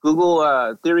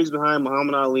 Google theories behind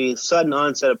Muhammad Ali's sudden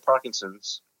onset of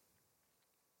Parkinson's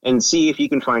and see if you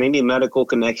can find any medical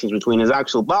connections between his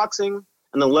actual boxing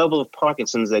and the level of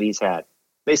Parkinson's that he's had.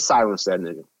 They silenced that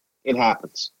nigga. It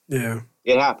happens. Yeah.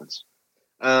 It happens.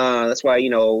 That's why,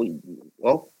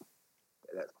 that's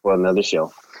for another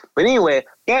show. But anyway,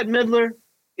 Bette Midler,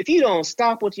 if you don't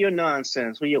stop with your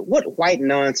nonsense, what white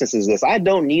nonsense is this? I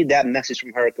don't need that message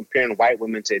from her comparing white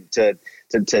women to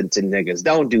niggas.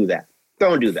 Don't do that.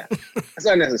 Don't do that. It's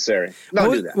unnecessary.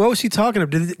 Don't do that. What was she talking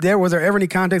about? Was there ever any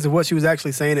context of what she was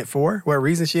actually saying it for? What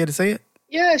reason she had to say it?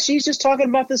 Yeah, she's just talking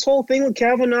about this whole thing with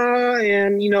Kavanaugh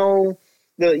and,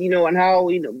 and how,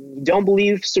 don't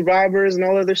believe survivors and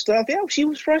all other stuff. Yeah, she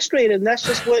was frustrated. And that's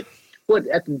just what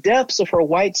at the depths of her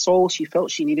white soul, she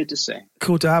felt she needed to say.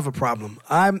 Kuta, I have a problem.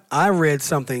 I read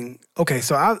something. Okay,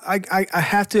 so I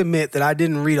have to admit that I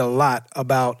didn't read a lot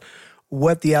about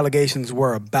what the allegations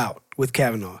were about with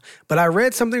Kavanaugh. But I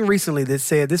read something recently that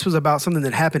said this was about something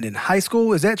that happened in high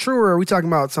school. Is that true, or are we talking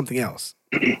about something else?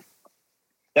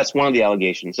 That's one of the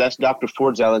allegations. That's Dr.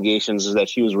 Ford's allegations, is that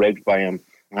she was raped by him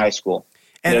in high school.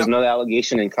 And there's another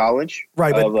allegation in college.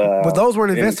 Right, but those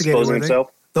weren't investigated, were they?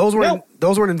 Those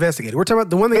weren't investigated. We're talking about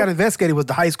the one that got investigated was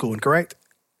the high school, correct?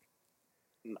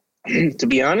 To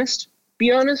be honest,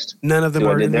 none of them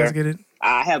were investigated.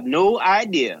 I have no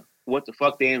idea what the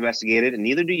fuck they investigated, and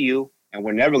neither do you, and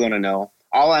we're never going to know.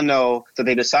 All I know is that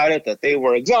they decided that they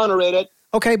were exonerated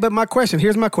Okay, but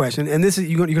here's my question, and this is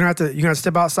you're gonna have to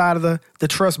step outside of the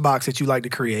trust box that you like to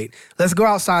create. Let's go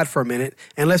outside for a minute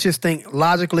and let's just think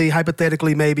logically,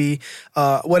 hypothetically, maybe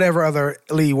whatever other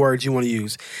lead words you want to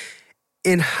use.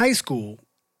 In high school,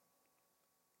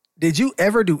 did you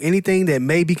ever do anything that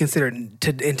may be considered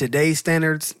in today's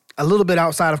standards a little bit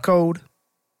outside of code?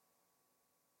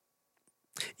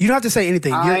 You don't have to say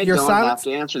anything. Your don't silence, have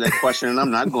to answer that question, and I'm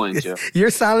not going to.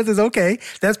 Your silence is okay.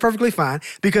 That's perfectly fine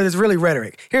because it's really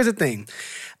rhetoric. Here's the thing.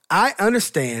 I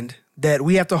understand that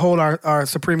we have to hold our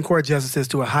Supreme Court justices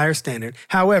to a higher standard.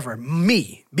 However,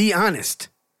 be honest,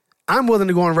 I'm willing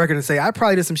to go on record and say I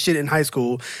probably did some shit in high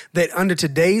school that under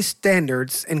today's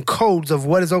standards and codes of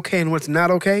what is okay and what's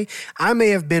not okay, I may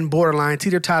have been borderline,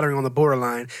 teeter-tottering on the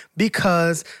borderline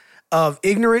because of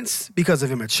ignorance, because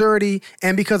of immaturity,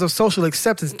 and because of social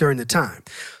acceptance during the time.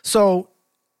 So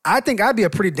I think I'd be a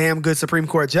pretty damn good Supreme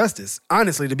Court justice.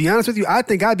 Honestly, to be honest with you, I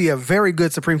think I'd be a very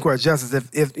good Supreme Court justice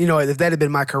if that had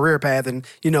been my career path. And,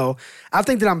 I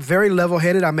think that I'm very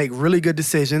level-headed. I make really good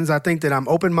decisions. I think that I'm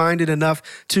open-minded enough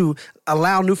to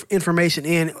allow new information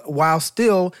in while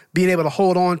still being able to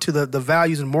hold on to the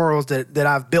values and morals that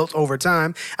I've built over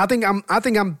time. I think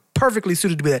I'm perfectly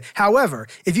suited to be that. However,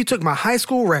 if you took my high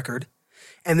school record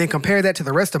and then compare that to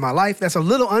the rest of my life, that's a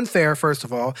little unfair, first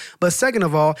of all. But second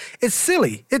of all, it's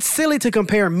silly. It's silly to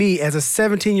compare me as a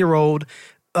 17-year-old,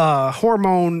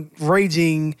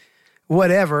 hormone-raging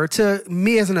whatever to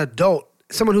me as an adult,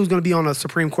 someone who's going to be on a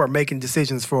Supreme Court making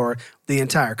decisions for the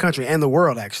entire country and the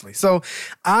world, actually. So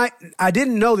I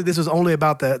didn't know that this was only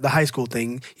about the high school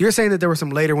thing. You're saying that there were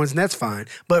some later ones, and that's fine.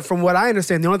 But from what I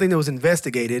understand, the only thing that was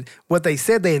investigated, what they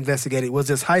said they investigated, was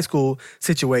this high school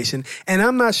situation. And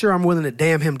I'm not sure I'm willing to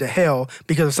damn him to hell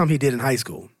because of something he did in high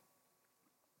school.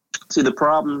 See, the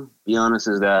problem, to be honest,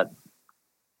 is that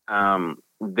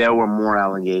there were more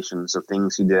allegations of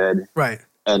things he did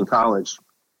in college.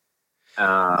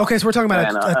 Okay, so we're talking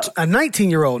about a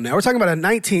 19-year-old now. We're talking about a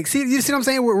 19. See, you see what I'm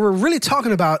saying? We're really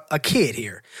talking about a kid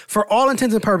here. For all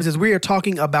intents and purposes, we are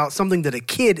talking about something that a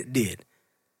kid did.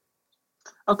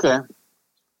 Okay,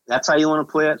 that's how you want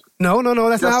to play it? No.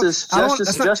 That's not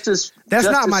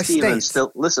my Stevens,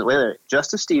 stance. Listen, wait.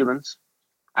 Justice Stevens,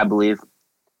 I believe,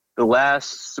 the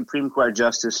last Supreme Court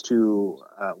justice to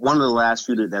one of the last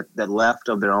few that left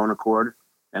of their own accord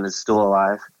and is still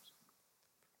alive.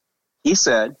 He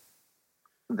said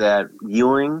that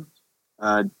viewing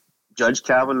Judge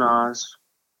Kavanaugh's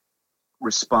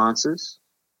responses,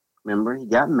 remember, he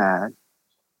got mad,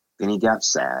 then he got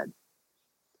sad.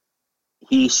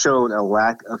 He showed a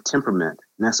lack of temperament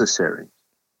necessary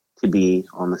to be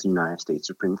on the United States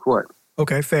Supreme Court.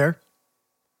 Okay, fair.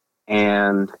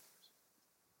 And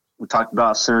we talked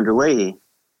about Senator Leahy,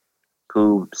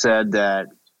 who said that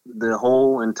the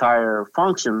whole entire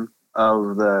function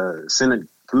of the Senate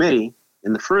committee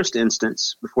in the first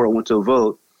instance, before it went to a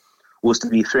vote, was to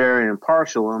be fair and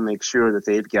impartial and make sure that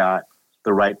they've got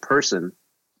the right person,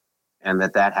 and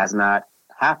that has not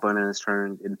happened and has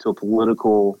turned into a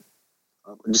political,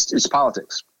 it's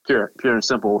politics, pure and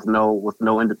simple, with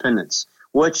no independence,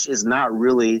 which is not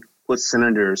really what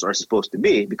senators are supposed to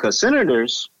be, because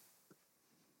senators,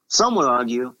 some would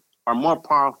argue, are more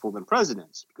powerful than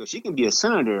presidents, because you can be a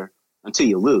senator until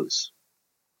you lose.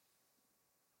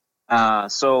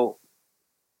 So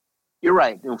you're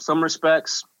right. In some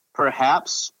respects,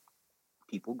 perhaps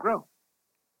people grow.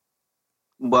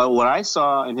 But what I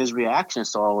saw in his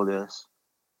reactions to all of this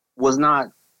was not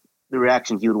the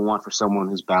reaction he would want for someone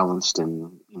who's balanced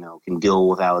and, can deal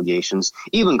with allegations.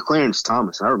 Even Clarence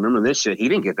Thomas, I remember this shit, he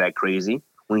didn't get that crazy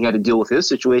when he had to deal with his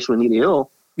situation when he was ill.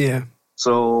 Yeah.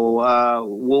 So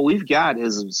what we've got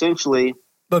is essentially...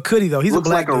 But could he, though? He's a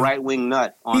black dude. Looks like a right-wing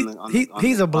nut.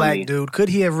 He's a black dude. Could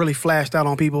he have really flashed out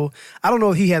on people? I don't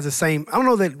know if he has the same... I don't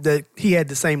know that he had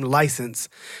the same license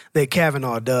that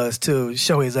Kavanaugh does to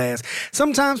show his ass.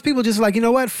 Sometimes people just like, you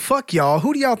know what? Fuck y'all.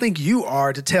 Who do y'all think you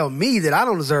are to tell me that I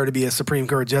don't deserve to be a Supreme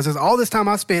Court justice? All this time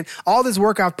I spent, all this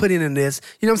work I've put in this,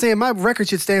 you know what I'm saying? My record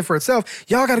should stand for itself.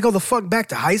 Y'all got to go the fuck back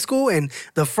to high school and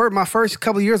my first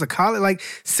couple of years of college. Like,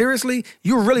 seriously?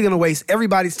 You're really going to waste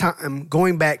everybody's time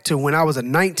going back to when I was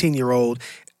a 19-year-old,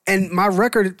 and my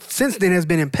record since then has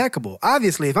been impeccable.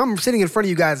 Obviously, if I'm sitting in front of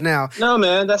you guys now... No,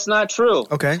 man, that's not true.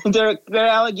 Okay. There are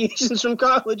allegations from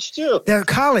college, too. They're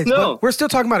college. No. We're still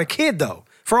talking about a kid, though.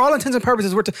 For all intents and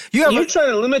purposes, you're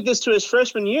trying to limit this to his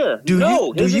freshman year. Do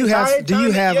you have a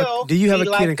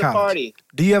kid in college?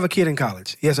 Do you have a kid in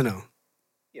college? Yes or no?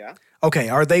 Yeah.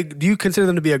 Okay. Do you consider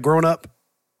them to be a grown-up?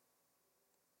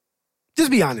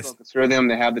 Just be honest. Don't consider them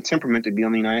to have the temperament to be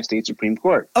on the United States Supreme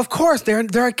Court. Of course, they're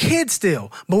a kid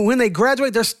still. But when they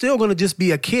graduate, they're still going to just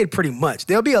be a kid pretty much.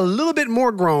 They'll be a little bit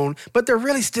more grown, but they're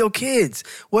really still kids.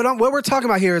 What we're talking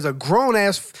about here is a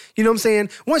grown-ass, you know what I'm saying?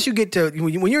 Once you get to,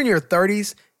 when you're in your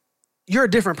 30s, you're a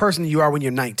different person than you are when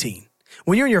you're 19.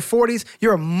 When you're in your 40s,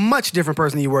 you're a much different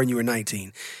person than you were when you were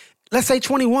 19. Let's say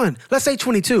 21. Let's say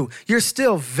 22. You're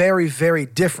still very, very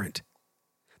different.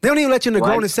 They don't even let you in the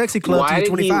grown and sexy club till you're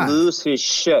 25. Why did he lose his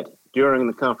shit during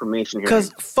the confirmation hearing?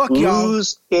 Because fuck y'all.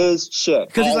 Lose his shit.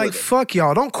 Because he's like, fuck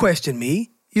y'all. Don't question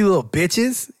me, you little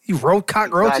bitches. You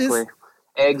cockroaches.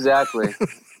 Exactly.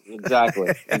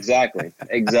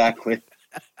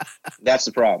 That's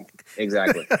the problem.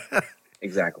 Exactly.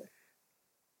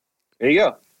 There you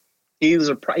go. He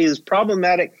was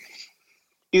problematic.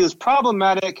 He was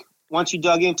problematic once you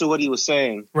dug into what he was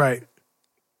saying. Right.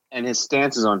 And his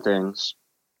stances on things.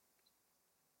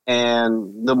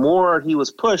 And the more he was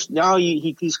pushed, now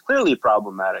he's clearly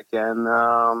problematic. And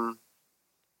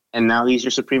now he's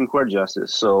your Supreme Court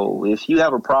justice. So if you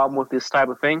have a problem with this type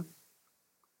of thing,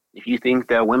 if you think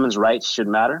that women's rights should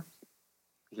matter,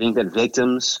 if you think that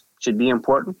victims should be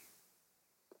important,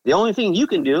 the only thing you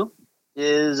can do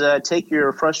is take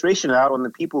your frustration out on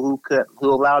the people who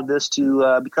allowed this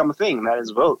to become a thing, and that is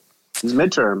vote. These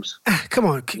midterms. Come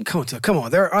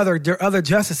on. There are other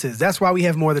justices. That's why we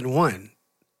have more than one.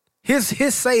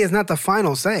 His say is not the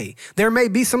final say. There may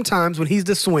be some times when he's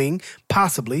the swing,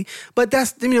 possibly, but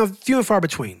that's few and far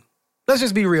between. Let's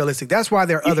just be realistic. That's why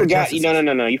there are other justices.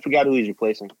 No. You forgot who he's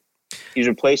replacing. He's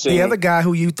replacing the other guy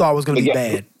who you thought was going to be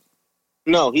bad.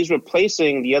 No, he's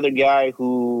replacing the other guy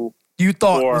who you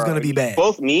thought was going to be bad.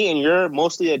 Both me and your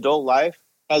mostly adult life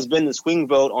has been the swing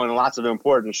vote on lots of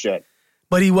important shit.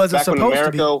 But he wasn't supposed to be. Back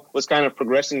when America was kind of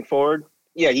progressing forward.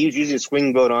 Yeah, he was using a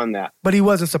swing vote on that. But he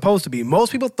wasn't supposed to be.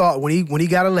 Most people thought when he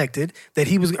got elected that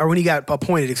when he got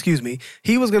appointed,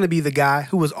 he was going to be the guy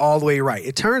who was all the way right.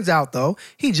 It turns out, though,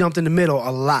 he jumped in the middle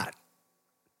a lot.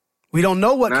 We don't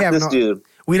know what Kavanaugh. This dude.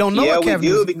 We don't know what Kavanaugh.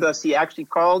 Yeah, we do because he actually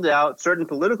called out certain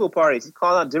political parties. He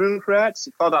called out Democrats.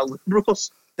 He called out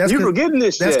liberals. You're forgetting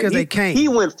this shit. That's because they came. He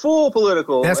went full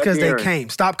political. That's because they came.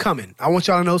 Stop coming. I want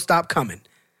y'all to know. Stop coming.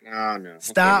 No.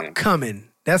 Stop coming.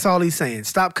 That's all he's saying.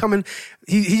 Stop coming.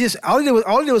 He just all he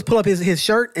did was pull up his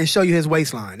shirt and show you his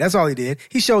waistline. That's all he did.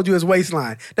 He showed you his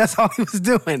waistline. That's all he was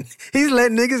doing. He's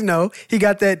letting niggas know he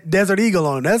got that Desert Eagle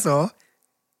on. That's all.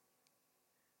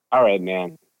 All right,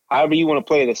 man. However you want to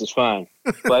play this is fine.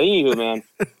 But anywho, man.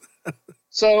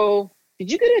 So,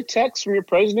 did you get a text from your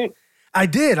president? I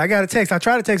did. I got a text. I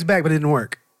tried to text back, but it didn't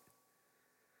work.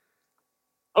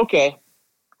 Okay.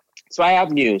 So I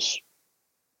have news.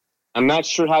 I'm not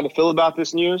sure how to feel about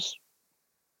this news,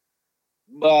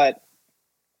 but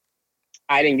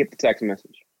I didn't get the text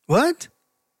message. What?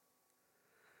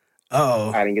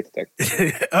 Uh-oh. I didn't get the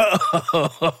text.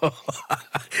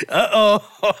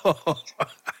 Uh-oh.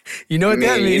 You know what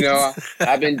that means?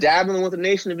 I've been dabbling with the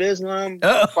Nation of Islam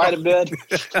quite a bit.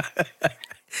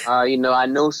 I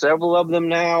know several of them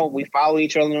now. We follow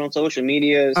each other on social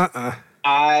medias.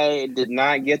 I did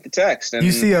not get the text. And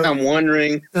I'm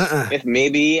wondering if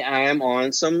maybe I'm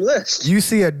on some list. You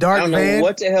see a dark van? I don't know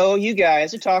what the hell you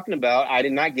guys are talking about. I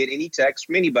did not get any text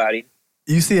from anybody.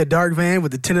 You see a dark van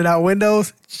with the tinted out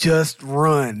windows? Just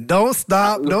run. Don't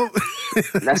stop. Don't.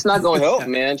 That's not going to help,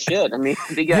 man. Shit. I mean,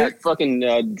 they got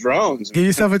fucking drones. Give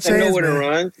yourself a chance, nowhere to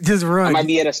run. Just run. I might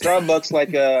be at a Starbucks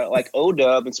like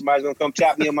O-Dub and somebody's going to come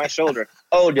tap me on my shoulder.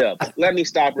 O-Dub, let me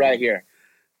stop right here.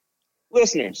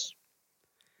 Listeners,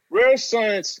 Rare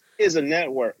Science is a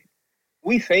network.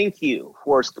 We thank you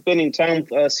for spending time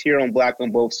with us here on Black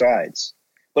on Both Sides.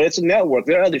 But it's a network.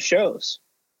 There are other shows.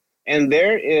 And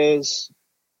there is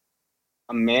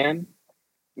a man,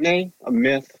 nay, a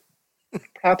myth,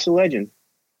 perhaps a legend,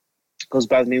 goes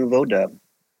by the name of O-Dub.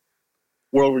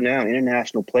 World-renowned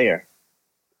international player.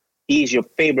 He's your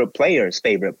favorite player's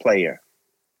favorite player.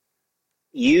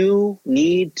 You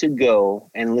need to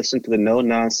go and listen to the No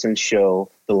Nonsense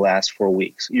show the last 4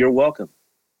 weeks. You're welcome.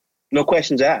 No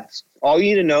questions asked. All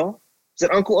you need to know is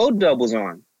that Uncle O-Dub was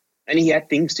on, and he had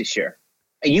things to share.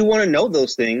 And you want to know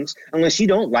those things unless you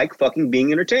don't like fucking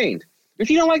being entertained.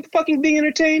 If you don't like fucking being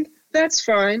entertained, that's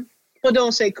fine. But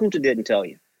don't say Kunta didn't tell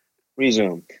you.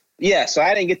 Resume. Yeah, so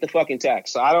I didn't get the fucking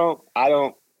text. So I don't, I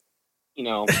don't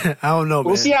know,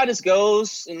 We'll see how this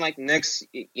goes in like next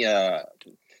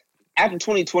After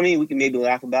 2020, we can maybe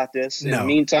laugh about this. In No. the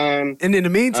meantime, And in the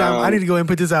meantime, I need to go ahead and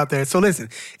put this out there. So listen,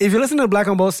 if you're listening to Black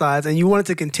on Both Sides and you want it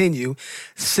to continue,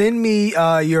 send me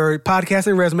your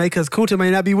podcasting resume because Kunta may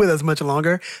not be with us much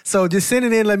longer. So just send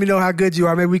it in. Let me know how good you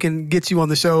are. Maybe we can get you on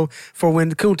the show for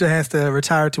when Kunta has to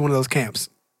retire to one of those camps.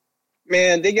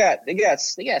 man, they got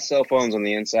cell phones on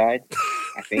the inside,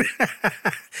 I think.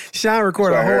 Sean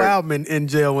recorded a That's what I whole heard. album in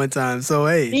jail one time. So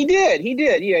hey, He did. Yeah,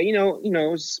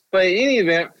 but in any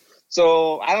event,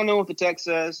 so I don't know what the text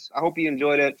says. I hope you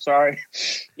enjoyed it. Sorry.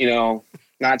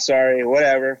 Not sorry,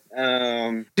 whatever.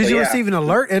 did you receive an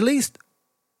alert at least?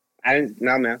 I didn't.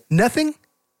 No, man. Nothing.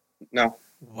 No.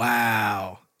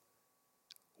 Wow.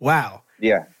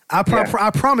 Yeah. I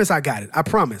promise I got it. I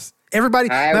promise. Everybody.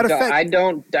 Matter of fact,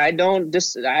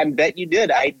 I bet you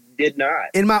did. I did not.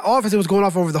 in my office, it was going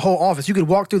off over the whole office. You could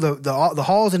walk through the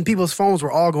halls, and people's phones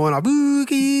were all going off.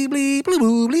 Boogie, bleep, blue,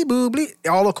 boo, bleep, boo, bleep,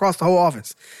 all across the whole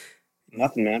office.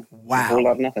 Nothing, man. Wow. A whole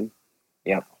lot of nothing.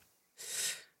 Yep.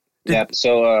 Yep.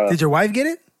 So, Did your wife get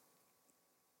it?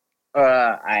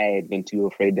 I had been too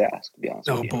afraid to ask, to be honest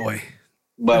Oh with you. boy!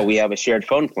 But we have a shared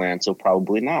phone plan, so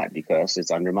probably not because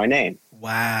it's under my name.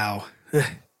 Wow.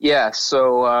 Yeah.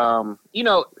 So,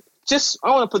 just I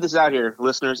want to put this out here,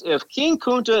 listeners. If King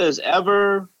Kunta is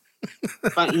ever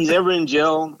he's ever in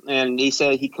jail and they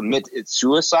say he committed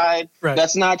suicide, Right.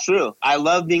 that's not true. I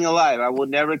love being alive. I would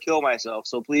never kill myself.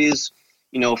 So please,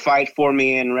 fight for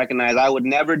me and recognize I would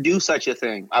never do such a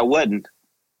thing. I wouldn't.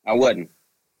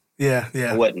 Yeah.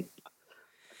 I wouldn't.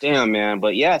 Damn, man.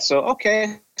 But yeah, so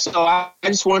okay. So I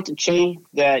just wanted to change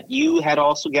that you had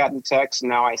also gotten the text.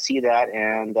 Now I see that.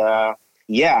 And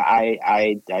yeah,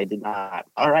 I did not.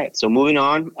 All right. So moving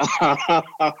on.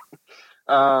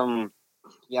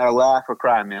 You gotta laugh or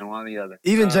cry, man. One or the other.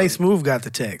 Even Jay Smooth got the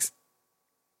text.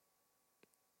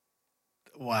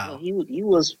 Wow. He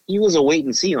was a wait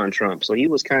and see on Trump. So he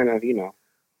was kind of,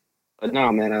 But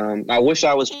no, man. I wish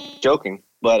I was joking,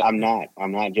 but I'm not.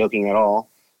 I'm not joking at all.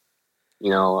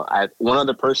 One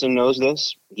other person knows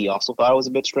this. He also thought it was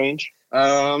a bit strange.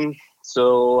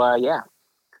 So yeah.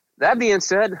 That being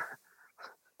said,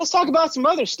 let's talk about some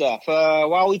other stuff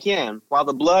while we can, while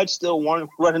the blood's still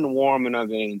running warm in our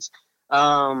veins.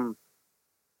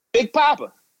 Big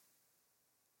Papa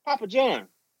John.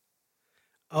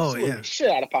 Oh Screwed yeah. the shit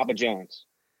out of Papa John's.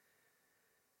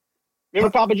 Remember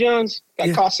Papa John's got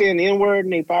Yeah. caught saying the N-word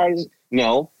and they fired his.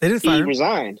 No, They didn't he fire him.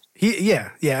 resigned. Yeah.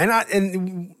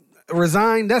 And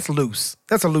resign. That's loose.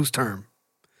 That's a loose term.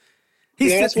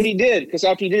 That's what he did. Because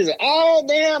after he did, he's like, "Oh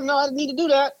damn, no, I didn't need to do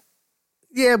that."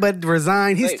 Yeah, but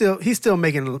resign. He's Right. still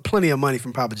making plenty of money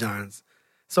from Papa John's.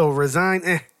 So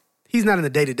resign. He's not in the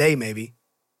day to day. Maybe.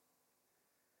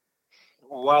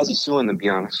 Well, why is he suing them? To be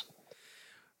honest,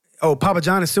 Oh, Papa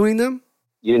John is suing them?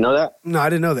 you didn't know that? No, I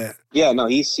didn't know that. Yeah, no,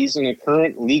 he's in a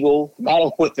current legal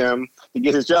battle with them to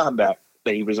get his job back.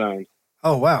 That he resigned.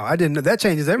 Oh wow, I didn't know. That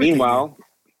changes everything. Meanwhile,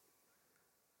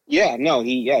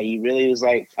 he really was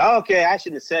like, oh, okay, I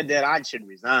shouldn't have said that. I should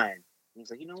resign. He's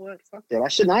like, you know what? Fuck that. I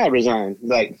shouldn't have resigned. He's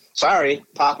like, sorry,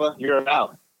 Papa, you're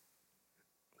out.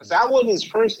 Because that wasn't his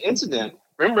first incident.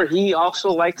 Remember, he also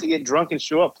liked to get drunk and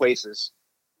show up places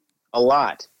a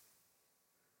lot.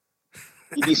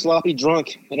 He'd be sloppy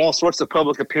drunk at all sorts of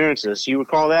public appearances. You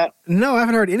recall that? No, I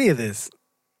haven't heard any of this.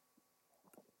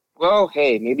 Well,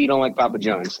 hey, maybe you don't like Papa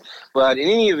John's. But in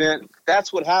any event,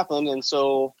 that's what happened. And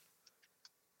so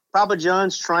Papa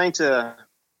John's trying to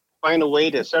find a way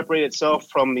to separate itself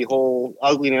from the whole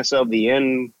ugliness of the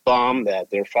N-bomb that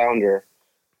their founder...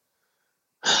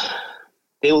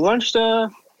 They launched a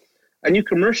new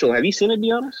commercial. Have you seen it, to be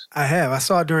honest? I have. I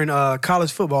saw it during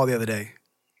college football the other day.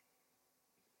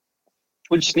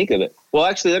 What'd you think of it? Well,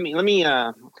 actually, let me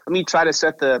try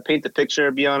to paint the picture,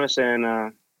 to be honest,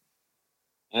 and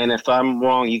if I'm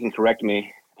wrong, you can correct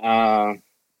me.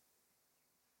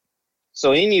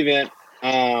 So in any event,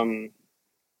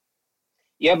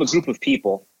 you have a group of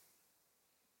people,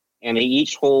 and they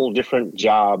each hold different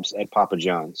jobs at Papa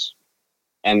John's,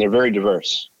 and they're very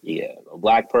diverse. You get a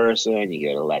black person, you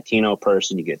get a Latino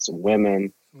person, you get some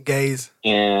women, Gays.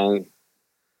 and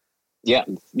yeah,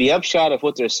 the upshot of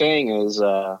what they're saying is,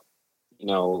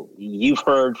 you've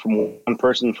heard from one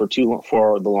person for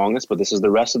the longest, but this is the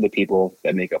rest of the people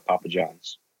that make up Papa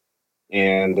John's.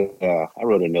 And I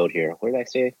wrote a note here. What did I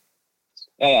say?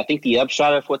 I think the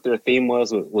upshot of what their theme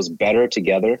was better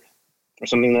together, or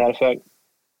something to that effect.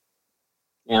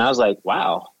 And I was like,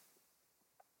 wow,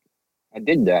 I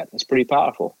did that. That's pretty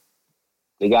powerful.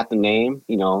 They got the name,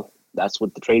 that's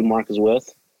what the trademark is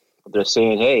with. But they're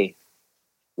saying, hey,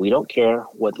 we don't care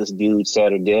what this dude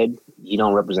said or did. You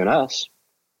don't represent us.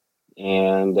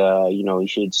 and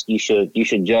you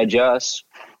should judge us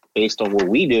based on what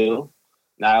we do,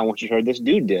 not on what you heard this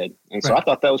dude did. And so I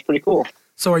thought that was pretty cool.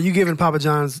 So are you giving Papa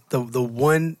John's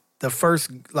the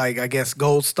first, like, I guess,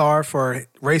 gold star for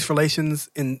race relations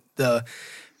in the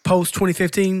post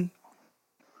 2015?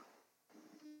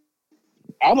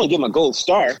 I'm gonna give him a gold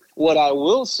star. What I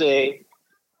will say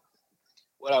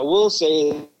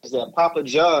is that Papa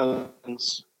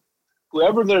John's,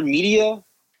 whoever their media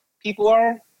people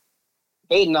are,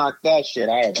 they knocked that shit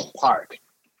out of the park.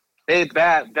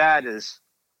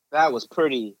 That was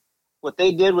pretty. What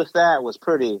they did with that was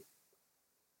pretty.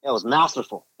 That was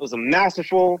masterful. It was a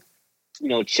masterful,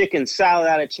 chicken salad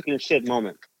out of chicken shit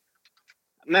moment.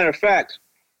 Matter of fact,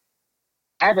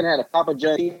 I haven't had a Papa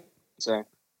John's pizza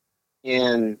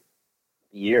in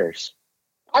years.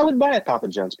 I would buy a Papa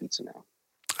John's pizza now.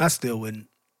 I still wouldn't.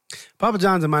 Papa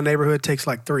John's in my neighborhood takes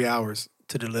like 3 hours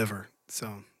to deliver,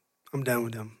 so I'm down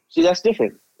with them. See, that's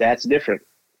different.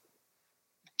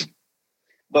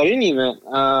 But in any event,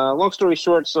 long story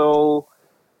short, so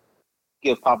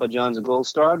give Papa John's a gold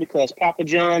star because Papa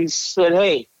John's said,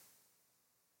 hey,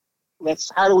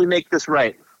 how do we make this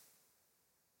right?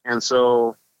 And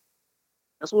so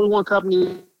that's what we want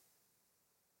companies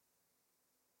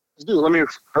to do. Let me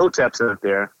pro tips out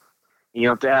there. You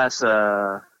have to ask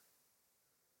your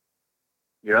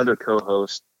other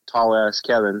co-host, tall ass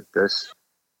Kevin, this.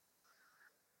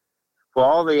 For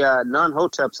all the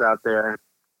non-hoteps out there,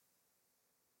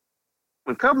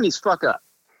 when companies fuck up,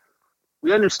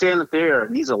 we understand that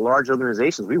these are large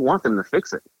organizations. We want them to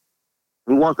fix it.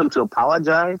 We want them to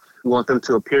apologize. We want them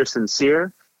to appear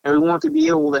sincere, and we want to be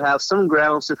able to have some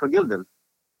grounds to forgive them.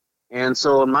 And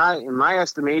so, in my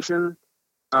estimation,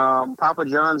 Papa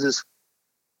John's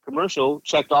commercial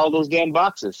checked all those damn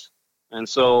boxes. And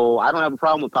so, I don't have a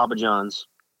problem with Papa John's,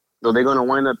 though they're going to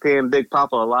wind up paying Big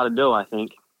Papa a lot of dough, I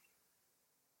think.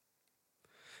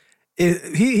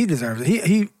 He deserves it.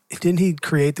 He didn't he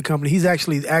create the company? He's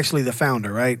actually the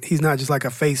founder, right? He's not just like a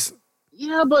face.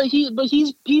 Yeah, but he's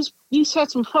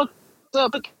had some fucked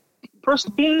up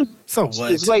personal. So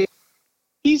what? It's like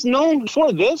he's known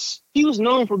for this. He was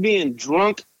known for being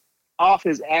drunk off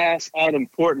his ass at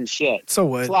important shit. So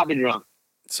what? Sloppy drunk.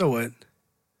 So what?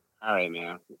 All right,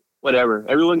 man. Whatever.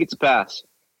 Everyone gets a pass.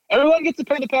 Everyone gets to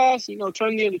pay the pass.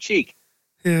 Turn the other cheek.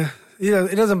 Yeah.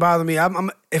 It doesn't bother me.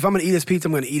 If I'm gonna eat his pizza,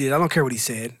 I'm gonna eat it. I don't care what he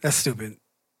said. That's stupid.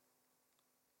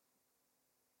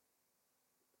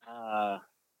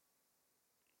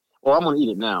 Well, I'm gonna eat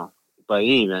it now. But in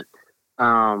any event,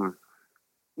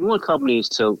 we want companies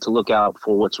to look out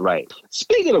for what's right.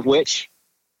 Speaking of which,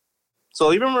 so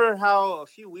you remember how a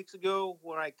few weeks ago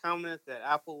when I commented that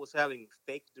Apple was having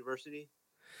fake diversity?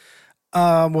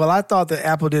 Well, I thought that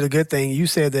Apple did a good thing. You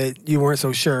said that you weren't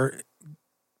so sure.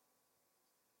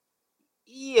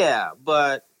 Yeah,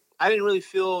 but I didn't really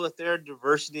feel that their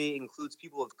diversity includes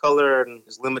people of color and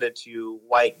is limited to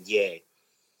white gay.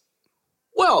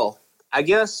 Well, I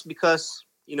guess because,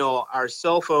 our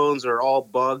cell phones are all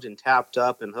bugged and tapped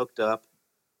up and hooked up,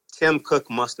 Tim Cook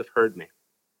must have heard me.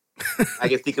 I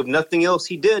can think of nothing else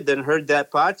he did than heard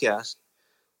that podcast,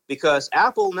 because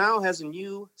Apple now has a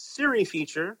new Siri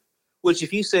feature, which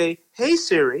if you say, "Hey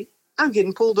Siri, I'm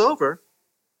getting pulled over,"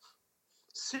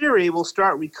 Siri will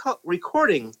start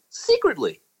recording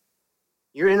secretly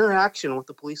your interaction with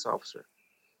the police officer.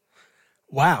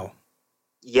 Wow.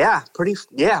 Yeah,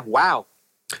 wow.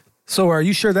 So are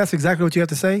you sure that's exactly what you have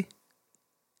to say?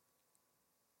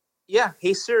 Yeah,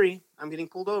 hey Siri, I'm getting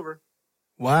pulled over.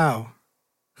 Wow.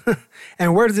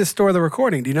 And where does it store the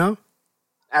recording? Do you know?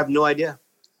 I have no idea.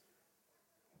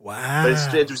 Wow.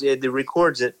 But it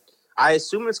records it. I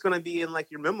assume it's going to be in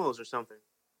like your memos or something.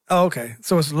 Oh, okay.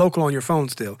 So it's local on your phone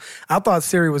still. I thought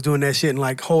Siri was doing that shit and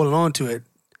like holding on to it.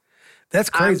 That's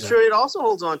crazy. I'm sure it also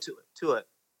holds on to it.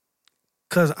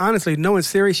 Because honestly, knowing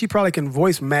Siri, she probably can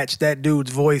voice match that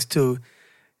dude's voice to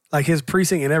like his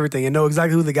precinct and everything and know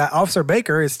exactly who the guy. Officer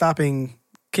Baker is stopping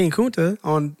King Kunta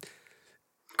on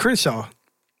Crenshaw.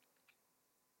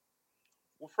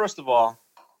 Well, first of all,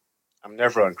 I'm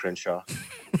never on Crenshaw.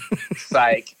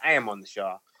 Psych. I am on the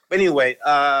Shaw. But anyway,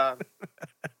 yeah,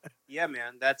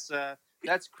 man, that's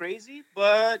crazy,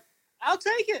 but I'll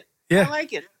take it. Yeah. I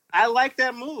like it. I like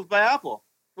that move by Apple.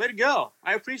 Way to go.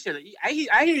 I appreciate it. I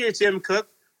hear you, Tim Cook,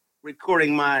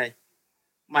 recording my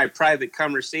private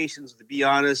conversations, to be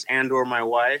honest, and or my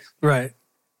wife. Right.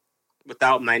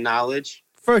 Without my knowledge.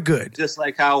 For good. Just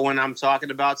like how when I'm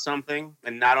talking about something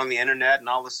and not on the internet and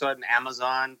all of a sudden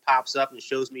Amazon pops up and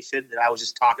shows me shit that I was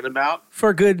just talking about.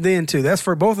 For good then, too. That's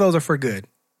for both of those are for good.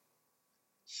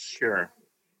 Sure.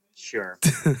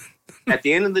 At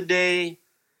the end of the day,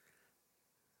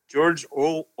 George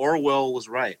Orwell was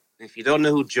right. If you don't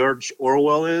know who George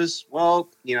Orwell is, well,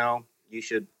 you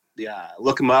should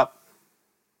look him up.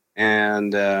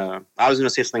 And I was going to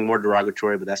say something more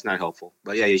derogatory, but that's not helpful.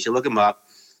 But yeah, you should look him up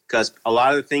because a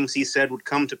lot of the things he said would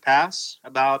come to pass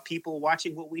about people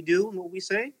watching what we do and what we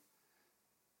say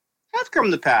have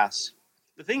come to pass.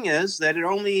 The thing is that it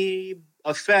only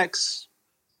affects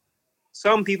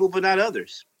some people, but not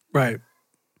others. Right.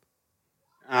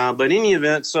 But in any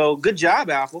event, so good job,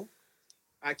 Apple.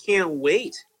 I can't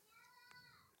wait.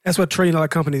 That's what trillion-dollar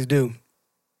companies do.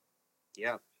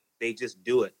 Yeah, they just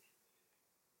do it.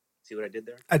 See what I did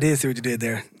there? I did see what you did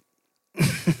there.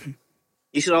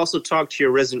 You should also talk to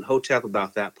your resident Hotep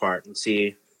about that part and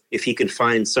see if he can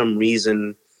find some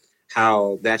reason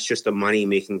how that's just a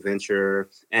money-making venture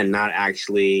and not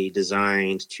actually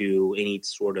designed to any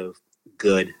sort of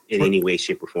good in any way,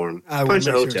 shape, or form. Punch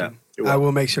a Hotep. I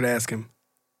will make sure to ask him.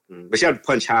 But you have to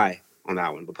punch high on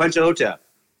that one. But punch a Hotep.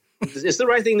 It's the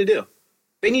right thing to do.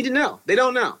 They need to know. They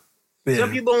don't know. Yeah.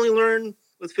 Some people only learn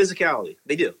with physicality.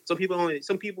 They do. Some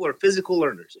people are physical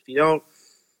learners. If you don't,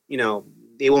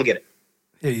 they won't get it.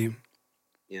 Hear you.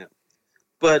 Yeah.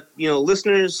 But,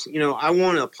 listeners, I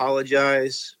want to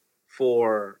apologize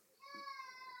for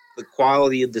the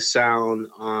quality of the sound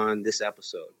on this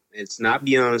episode. It's not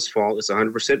Beyond's fault. It's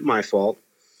 100% my fault.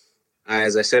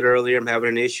 As I said earlier, I'm having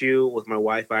an issue with my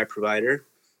Wi-Fi provider,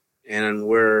 and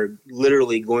we're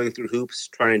literally going through hoops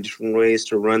trying different ways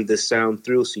to run this sound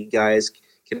through so you guys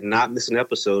cannot miss an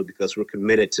episode because we're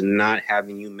committed to not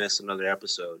having you miss another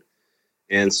episode.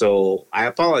 And so I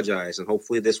apologize, and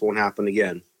hopefully this won't happen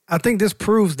again. I think this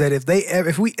proves that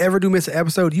if we ever do miss an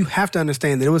episode, you have to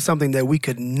understand that it was something that we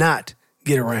could not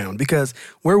get around because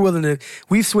we're willing to.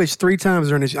 We've switched 3 times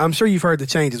during this. I'm sure you've heard the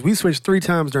changes. We switched 3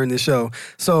 times during this show.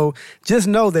 So just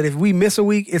know that if we miss a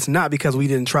week, it's not because we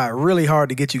didn't try really hard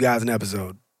to get you guys an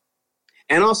episode.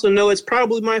 And also know it's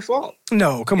probably my fault.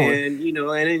 No, come on. And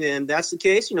and that's the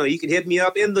case. You can hit me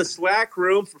up in the Slack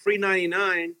room for free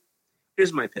 $99.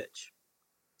 Here's my pitch.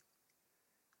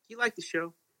 You like the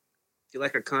show? If you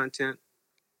like our content,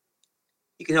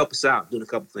 you can help us out doing a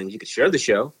couple things. You can share the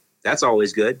show. That's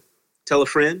always good. Tell a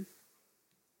friend.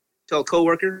 Tell a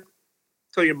coworker.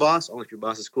 Tell your boss, only if your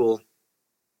boss is cool.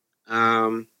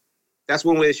 That's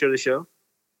one way to share the show.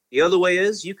 The other way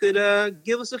is you could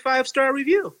give us a 5-star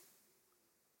review.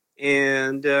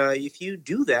 And if you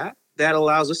do that, that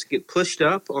allows us to get pushed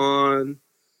up on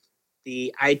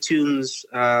the iTunes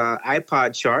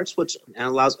iPod charts, which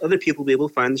allows other people to be able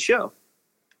to find the show.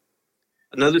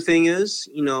 Another thing is,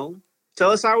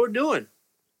 tell us how we're doing.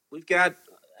 We've got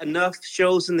enough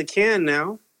shows in the can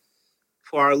now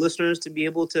for our listeners to be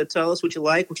able to tell us what you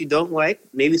like, what you don't like,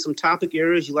 maybe some topic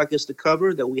areas you'd like us to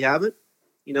cover that we haven't.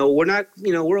 We're not,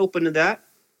 we're open to that.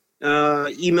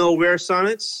 Email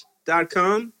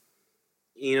raresonnets.com.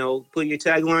 Put your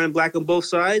tagline Black on Both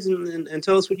Sides and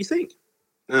tell us what you think.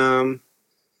 And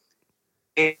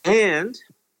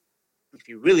if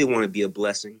you really want to be a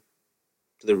blessing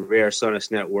to the Rare Sonnets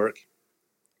Network,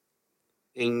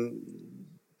 and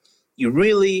you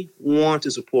really want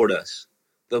to support us,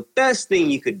 the best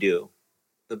thing you could do,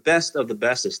 the best of the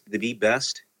best, is to be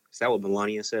best. Is that what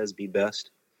Melania says? Be best?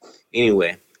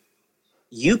 Anyway,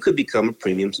 you could become a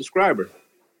premium subscriber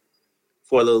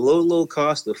for the low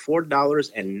cost of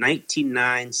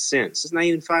 $4.99. It's not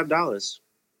even $5.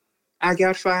 I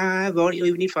got 5 on it. You don't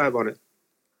even need 5 on it.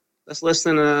 That's less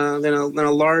than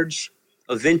a large,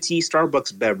 a venti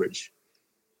Starbucks beverage.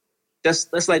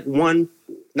 That's like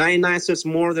 99 cents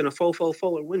more than a faux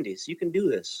full at Wendy's. You can do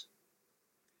this.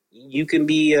 You can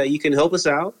you can help us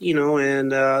out,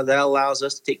 and that allows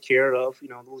us to take care of,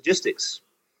 the logistics,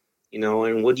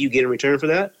 and what do you get in return for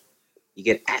that? You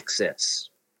get access.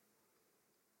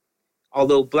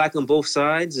 Although Black on Both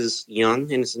Sides is young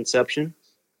in its inception,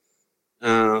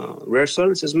 Rare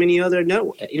Sonnets has many other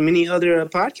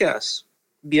podcasts.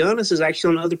 To be honest, is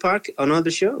actually on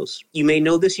other shows. You may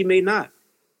know this, you may not.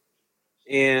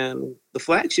 And the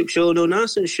flagship show, No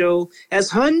Nonsense Show, has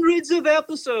hundreds of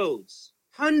episodes.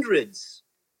 Hundreds.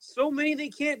 So many they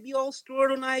can't be all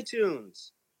stored on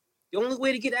iTunes. The only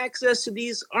way to get access to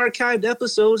these archived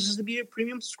episodes is to be a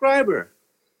premium subscriber.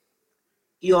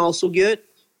 You also get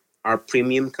our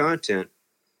premium content.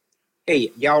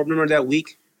 Hey, y'all remember that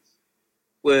week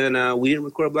when we didn't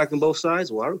record Black on Both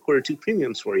Sides? Well, I recorded 2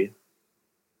 premiums for you.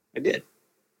 I did.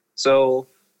 So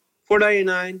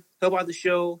 $4.99, help out the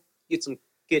show,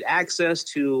 get access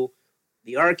to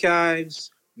the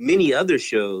archives, many other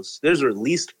shows. There's at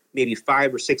least maybe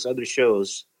 5 or 6 other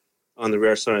shows on the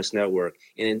Rare Sonnets Network,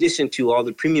 in addition to all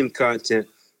the premium content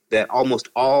that almost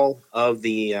all of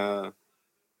the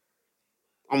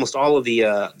almost all of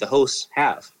the hosts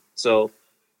have. So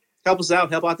help us out,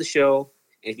 help out the show.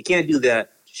 And if you can't do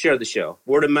that, share the show.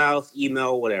 Word of mouth,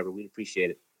 email, whatever. We'd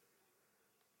appreciate it.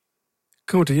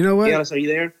 Kunta, you know what? Giannis, are you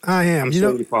there? I am. I'm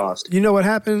slowly paused. You know what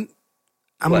happened?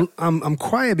 What? I'm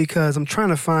quiet because I'm trying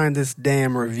to find this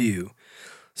damn review.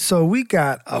 So we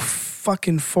got a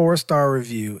fucking 4-star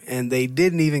review, and they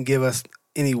didn't even give us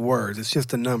any words. It's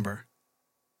just a number.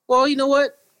 Well, you know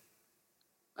what?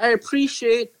 I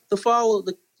appreciate the follow,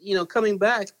 coming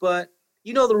back, but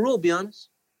you know the rule, be honest.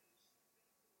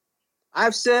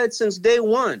 I've said since day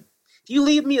one, if you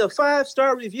leave me a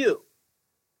 5-star review,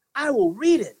 I will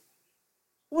read it,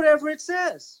 whatever it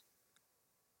says.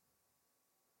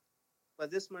 But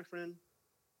this, my friend,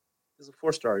 is a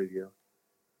 4-star review.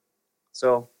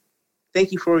 So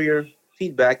thank you for your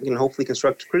feedback and hopefully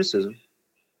constructive criticism.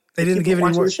 They didn't give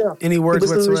any words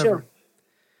whatsoever.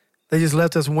 They just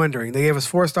left us wondering. They gave us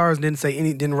 4 stars and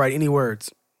didn't write any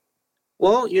words.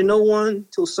 Well, you're no one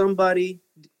till somebody,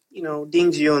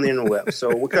 dings you on the interweb.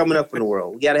 So we're coming up in the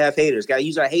world. We got to have haters. Got to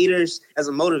use our haters as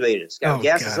a motivators. Got to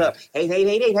gas us up. Hey,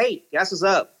 gas us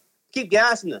up. Keep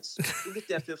gassing us. We'll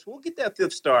get that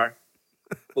 5th star.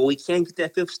 But we can't get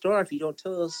that 5th star if you don't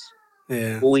tell us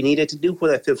what we needed to do for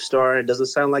that 5th star. It doesn't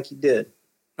sound like you did.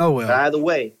 Oh, well. But either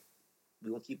way, we're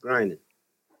going to keep grinding.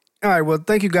 All right, well,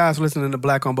 thank you guys for listening to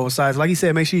Black on Both Sides. Like you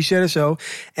said, make sure you share the show.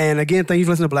 And again, thank you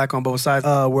for listening to Black on Both Sides,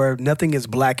 where nothing is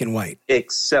black and white.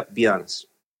 Except be honest.